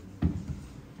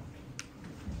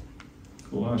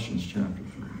 Colossians chapter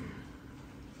 3.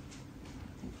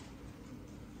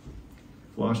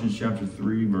 Colossians chapter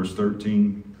 3, verse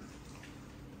 13.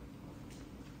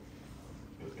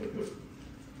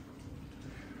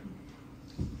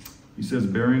 He says,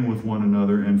 bearing with one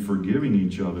another and forgiving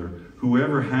each other,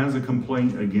 whoever has a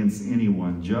complaint against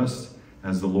anyone, just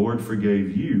as the Lord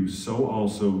forgave you, so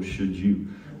also should you.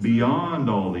 Beyond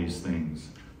all these things,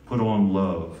 put on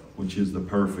love, which is the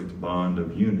perfect bond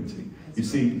of unity. You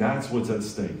see, that's what's at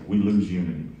stake. We lose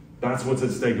unity. That's what's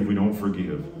at stake if we don't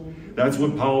forgive. That's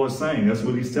what Paul is saying. That's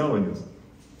what he's telling us.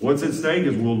 What's at stake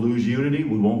is we'll lose unity.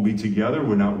 We won't be together.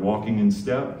 We're not walking in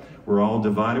step. We're all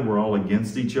divided. We're all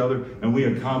against each other. And we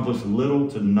accomplish little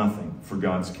to nothing for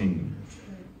God's kingdom.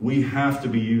 We have to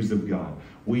be used of God.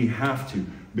 We have to.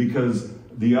 Because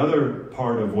the other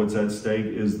part of what's at stake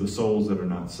is the souls that are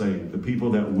not saved. The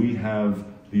people that we have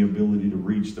the ability to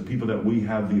reach. The people that we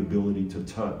have the ability to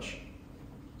touch.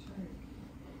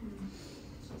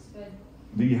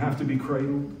 Do you have to be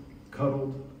cradled?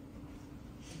 Cuddled?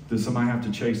 Does somebody have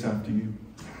to chase after you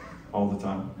all the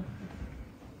time?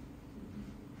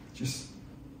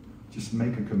 Just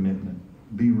make a commitment.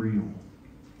 Be real.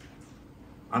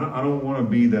 I don't want to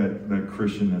be that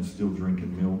Christian that's still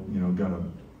drinking milk, got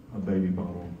a baby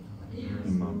bottle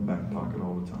in my back pocket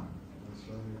all the time.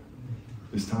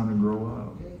 It's time to grow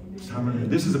up.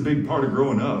 This is a big part of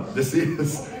growing up. This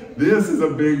is a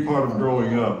big part of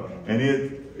growing up. And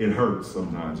it hurts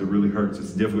sometimes. It really hurts.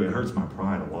 It's difficult. It hurts my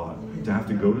pride a lot to have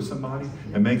to go to somebody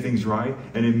and make things right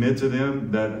and admit to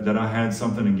them that I had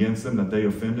something against them, that they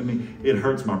offended me. It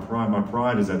hurts my pride. My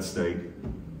pride is at stake.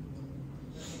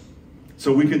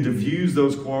 So we can diffuse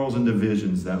those quarrels and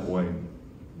divisions that way.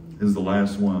 This is the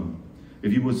last one.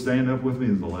 If you would stand up with me,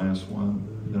 this is the last one.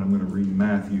 Then I'm going to read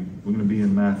Matthew. We're going to be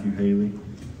in Matthew. Haley.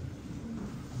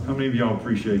 How many of y'all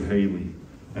appreciate Haley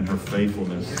and her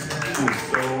faithfulness? She is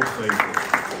so faithful.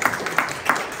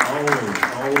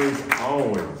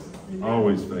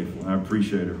 Always faithful. I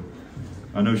appreciate her.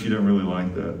 I know she doesn't really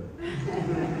like that.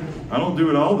 I don't do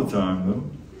it all the time,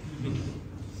 though.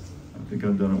 I think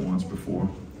I've done it once before.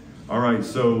 All right,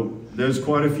 so there's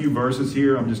quite a few verses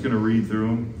here. I'm just going to read through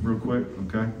them real quick,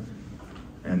 okay?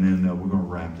 And then we're going to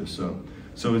wrap this up.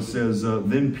 So it says,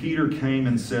 Then Peter came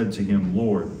and said to him,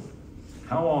 Lord,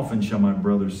 how often shall my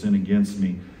brother sin against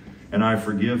me, and I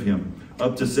forgive him?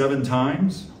 Up to 7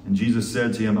 times? And Jesus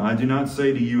said to him, I do not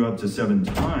say to you up to 7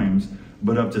 times,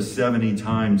 but up to 70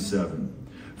 times 7.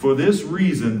 For this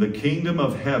reason, the kingdom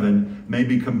of heaven man may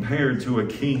be compared to a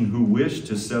king who wished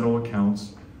to settle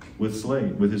accounts with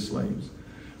his slaves.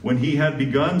 When he had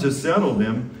begun to settle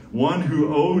them, one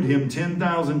who owed him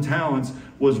 10,000 talents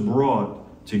was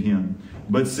brought to him.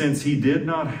 But since he did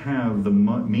not have the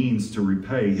means to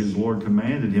repay, his Lord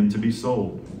commanded him to be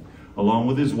sold, along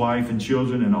with his wife and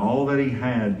children and all that he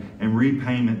had, and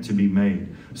repayment to be made.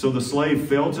 So the slave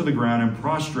fell to the ground and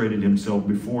prostrated himself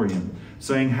before him,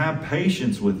 saying, "Have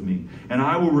patience with me, and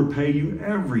I will repay you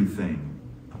everything."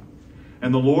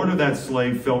 And the Lord of that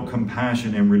slave felt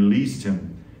compassion and released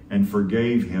him and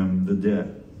forgave him the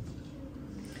debt.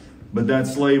 But that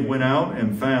slave went out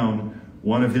and found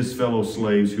one of his fellow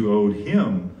slaves who owed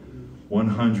him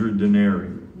 100 denarii,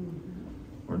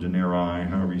 or denarii,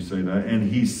 however you say that.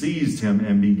 And he seized him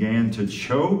and began to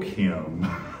choke him,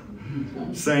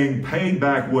 saying, "Pay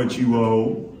back what you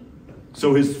owe."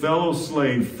 So his fellow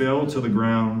slave fell to the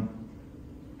ground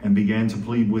and began to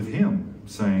plead with him,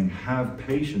 saying, "Have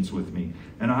patience with me,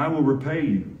 and I will repay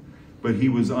you." But he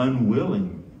was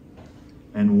unwilling,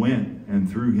 and went and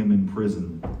threw him in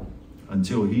prison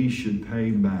until he should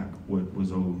pay back what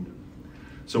was owed.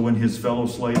 So when his fellow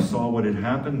slaves saw what had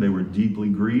happened, they were deeply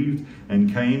grieved,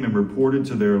 and came and reported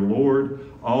to their Lord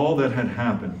all that had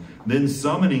happened. Then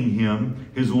summoning him,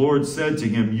 his Lord said to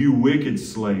him, "You wicked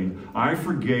slave, I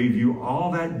forgave you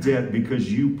all that debt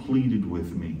because you pleaded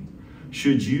with me.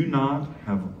 Should you not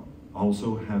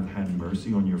also have had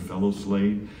mercy on your fellow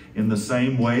slave in the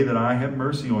same way that I have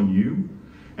mercy on you?"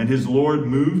 And his Lord,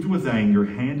 moved with anger,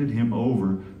 handed him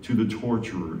over to the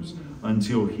torturers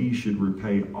until he should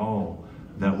repay all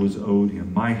that was owed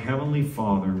him. My heavenly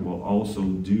Father will also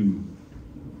do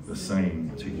the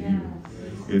same to you,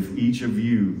 if each of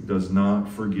you does not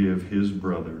forgive his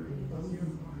brother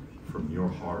from your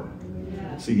heart.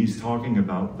 See, he's talking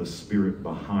about the spirit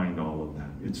behind all of that.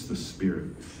 It's the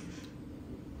spirit.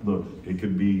 Look, it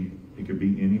could be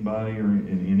anybody or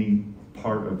in any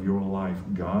part of your life.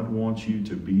 God wants you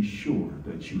to be sure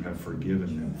that you have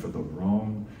forgiven them for the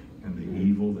wrong and the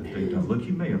evil that they've done. Look,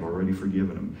 you may have already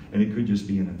forgiven them, and it could just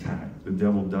be an attack. The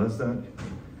devil does that.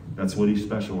 That's what he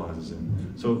specializes in.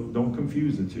 So don't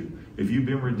confuse the two. If you've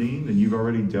been redeemed and you've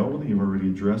already dealt with it, you've already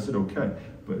addressed it, okay.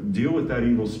 But deal with that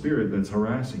evil spirit that's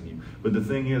harassing you. But the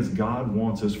thing is, God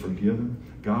wants us forgiven.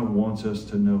 God wants us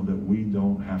to know that we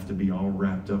don't have to be all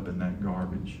wrapped up in that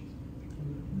garbage.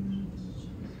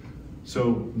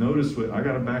 So notice what I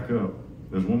got to back up.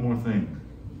 There's one more thing.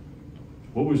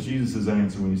 What was Jesus'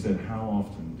 answer when he said, "How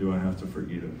often do I have to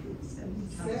forgive?"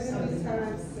 70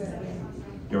 times 7.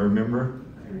 Y'all remember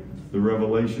the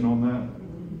revelation on that?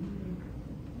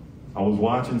 I was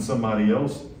watching somebody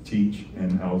else teach,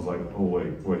 and I was like, "Oh,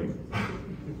 wait."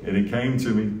 And it came to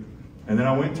me. And then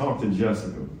I went and talked to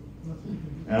Jessica.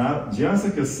 And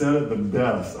Jessica said it the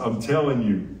best. I'm telling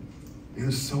you. It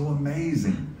was so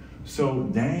amazing. So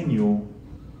Daniel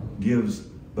gives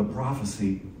the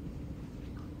prophecy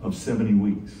of 70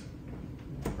 weeks,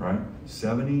 right?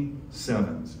 70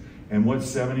 sevens. And what's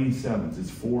 70 sevens? It's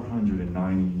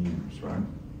 490 years, right?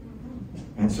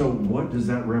 And so what does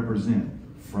that represent?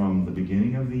 From the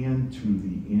beginning of the end to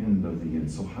the end of the end.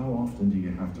 So how often do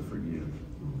you have to forgive?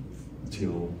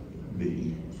 Till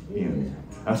the end.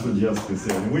 That's what Jessica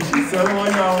said. And when she said it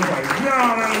like that, I was like,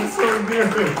 "Yeah, that is so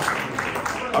good."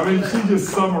 I mean, she just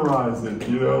summarized it,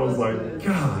 you know. I was like,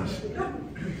 gosh.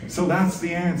 So that's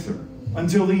the answer.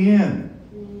 Until the end.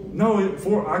 No,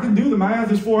 I can do the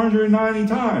math. It's 490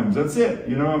 times. That's it.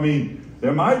 You know, I mean,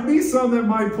 there might be some that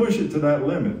might push it to that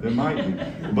limit. There might be.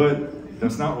 But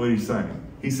that's not what he's saying.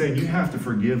 He's saying you have to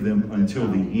forgive them until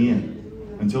the end.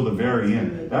 Until the very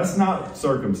end. That's not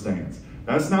circumstance.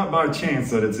 That's not by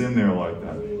chance that it's in there like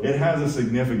that. It has a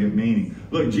significant meaning.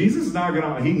 Look, Jesus is not going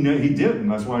to, he didn't.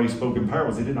 That's why he spoke in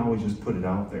parables. He didn't always just put it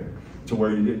out there to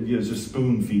where he just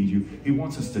spoon feed you. He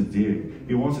wants us to dig.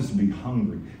 He wants us to be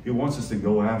hungry. He wants us to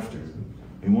go after.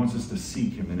 He wants us to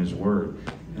seek him in his word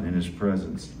and in his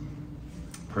presence.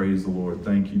 Praise the Lord.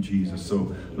 Thank you, Jesus.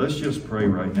 So let's just pray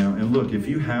right now. And look, if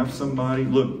you have somebody,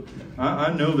 look,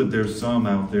 I know that there's some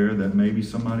out there that maybe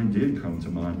somebody did come to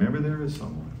mind. Maybe there is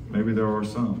someone. Maybe there are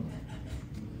some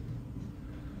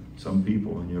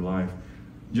people in your life.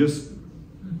 Just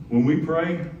when we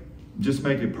pray, just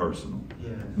make it personal.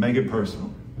 Make it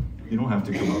personal. You don't have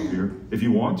to come up here. If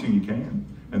you want to, you can.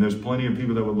 And there's plenty of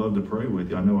people that would love to pray with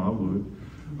you. I know I would.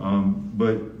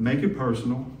 But make it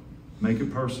personal. Make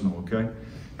it personal, okay?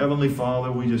 Heavenly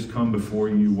Father, we just come before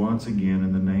you once again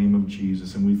in the name of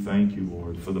Jesus, and we thank you,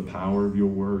 Lord, for the power of your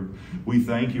word. We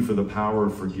thank you for the power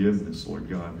of forgiveness, Lord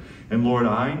God. And Lord,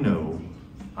 I know,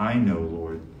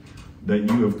 Lord, that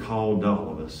you have called all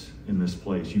of us in this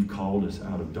place. You've called us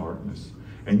out of darkness.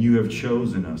 And you have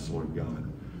chosen us, Lord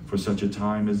God, for such a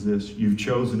time as this. You've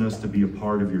chosen us to be a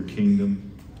part of your kingdom.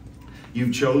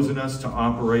 You've chosen us to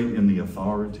operate in the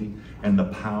authority and the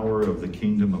power of the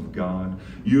kingdom of God.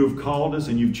 You have called us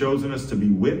and you've chosen us to be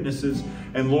witnesses.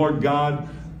 And Lord God,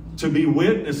 to be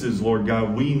witnesses, Lord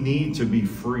God, we need to be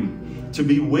free. To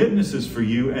be witnesses for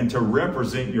you and to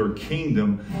represent your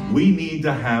kingdom, we need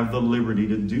to have the liberty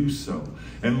to do so.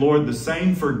 And Lord, the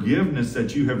same forgiveness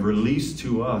that you have released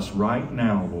to us right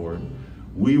now, Lord,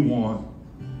 we want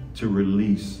to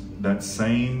release that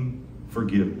same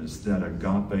forgiveness, that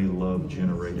agape love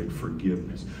generated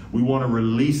forgiveness. We want to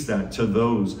release that to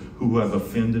those who have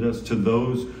offended us, to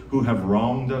those who have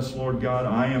wronged us, Lord God.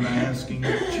 I am asking,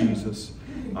 Jesus,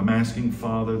 I'm asking,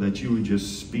 Father, that you would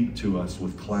just speak to us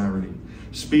with clarity.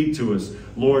 Speak to us.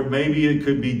 Lord, maybe it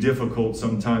could be difficult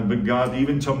sometimes, but God,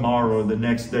 even tomorrow or the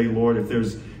next day, Lord, if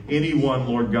there's anyone,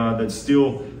 Lord God, that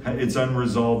still it's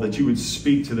unresolved, that you would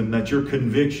speak to them, that your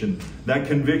conviction, that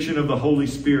conviction of the Holy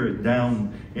Spirit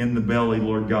down in the belly,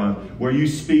 Lord God, where you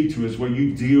speak to us, where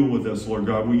you deal with us, Lord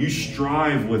God, where you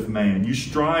strive with man, you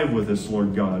strive with us,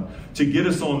 Lord God, to get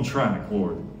us on track,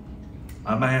 Lord.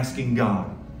 I'm asking,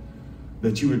 God,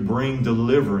 that you would bring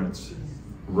deliverance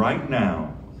right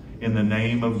now in the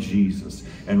name of Jesus.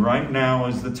 And right now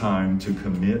is the time to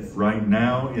commit. Right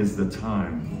now is the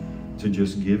time to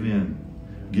just give in.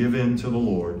 Give in to the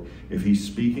Lord. If he's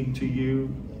speaking to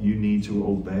you, you need to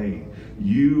obey.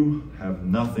 You have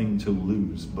nothing to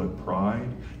lose but pride.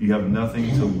 You have nothing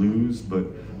to lose but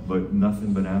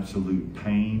nothing but absolute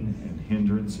pain and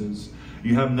hindrances.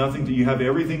 You have nothing to, you have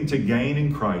everything to gain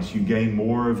in Christ. You gain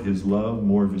more of his love,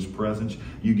 more of his presence.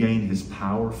 You gain his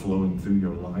power flowing through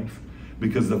your life.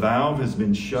 Because the valve has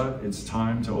been shut, it's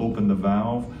time to open the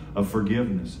valve of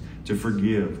forgiveness, to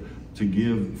forgive.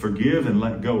 To forgive and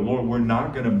let go. Lord, we're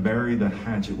not going to bury the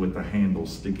hatchet with the handle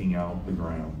sticking out the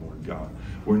ground, Lord God.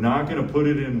 We're not going to put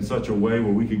it in such a way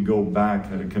where we could go back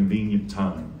at a convenient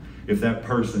time if that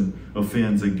person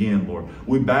offends again, Lord.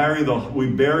 We bury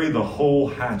the whole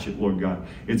hatchet, Lord God.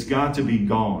 It's got to be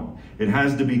gone. It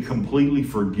has to be completely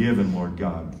forgiven, Lord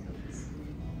God.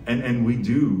 And we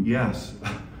do, yes.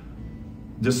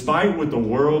 Despite what the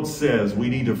world says, we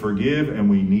need to forgive and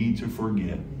we need to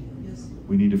forget.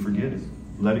 We need to forget it.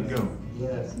 Let it go.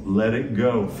 Yes. Let it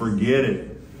go. Forget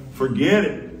it. Forget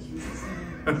it.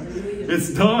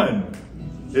 It's done.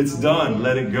 It's done.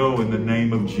 Let it go in the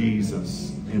name of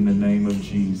Jesus. In the name of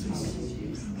Jesus.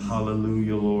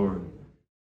 Hallelujah, Lord.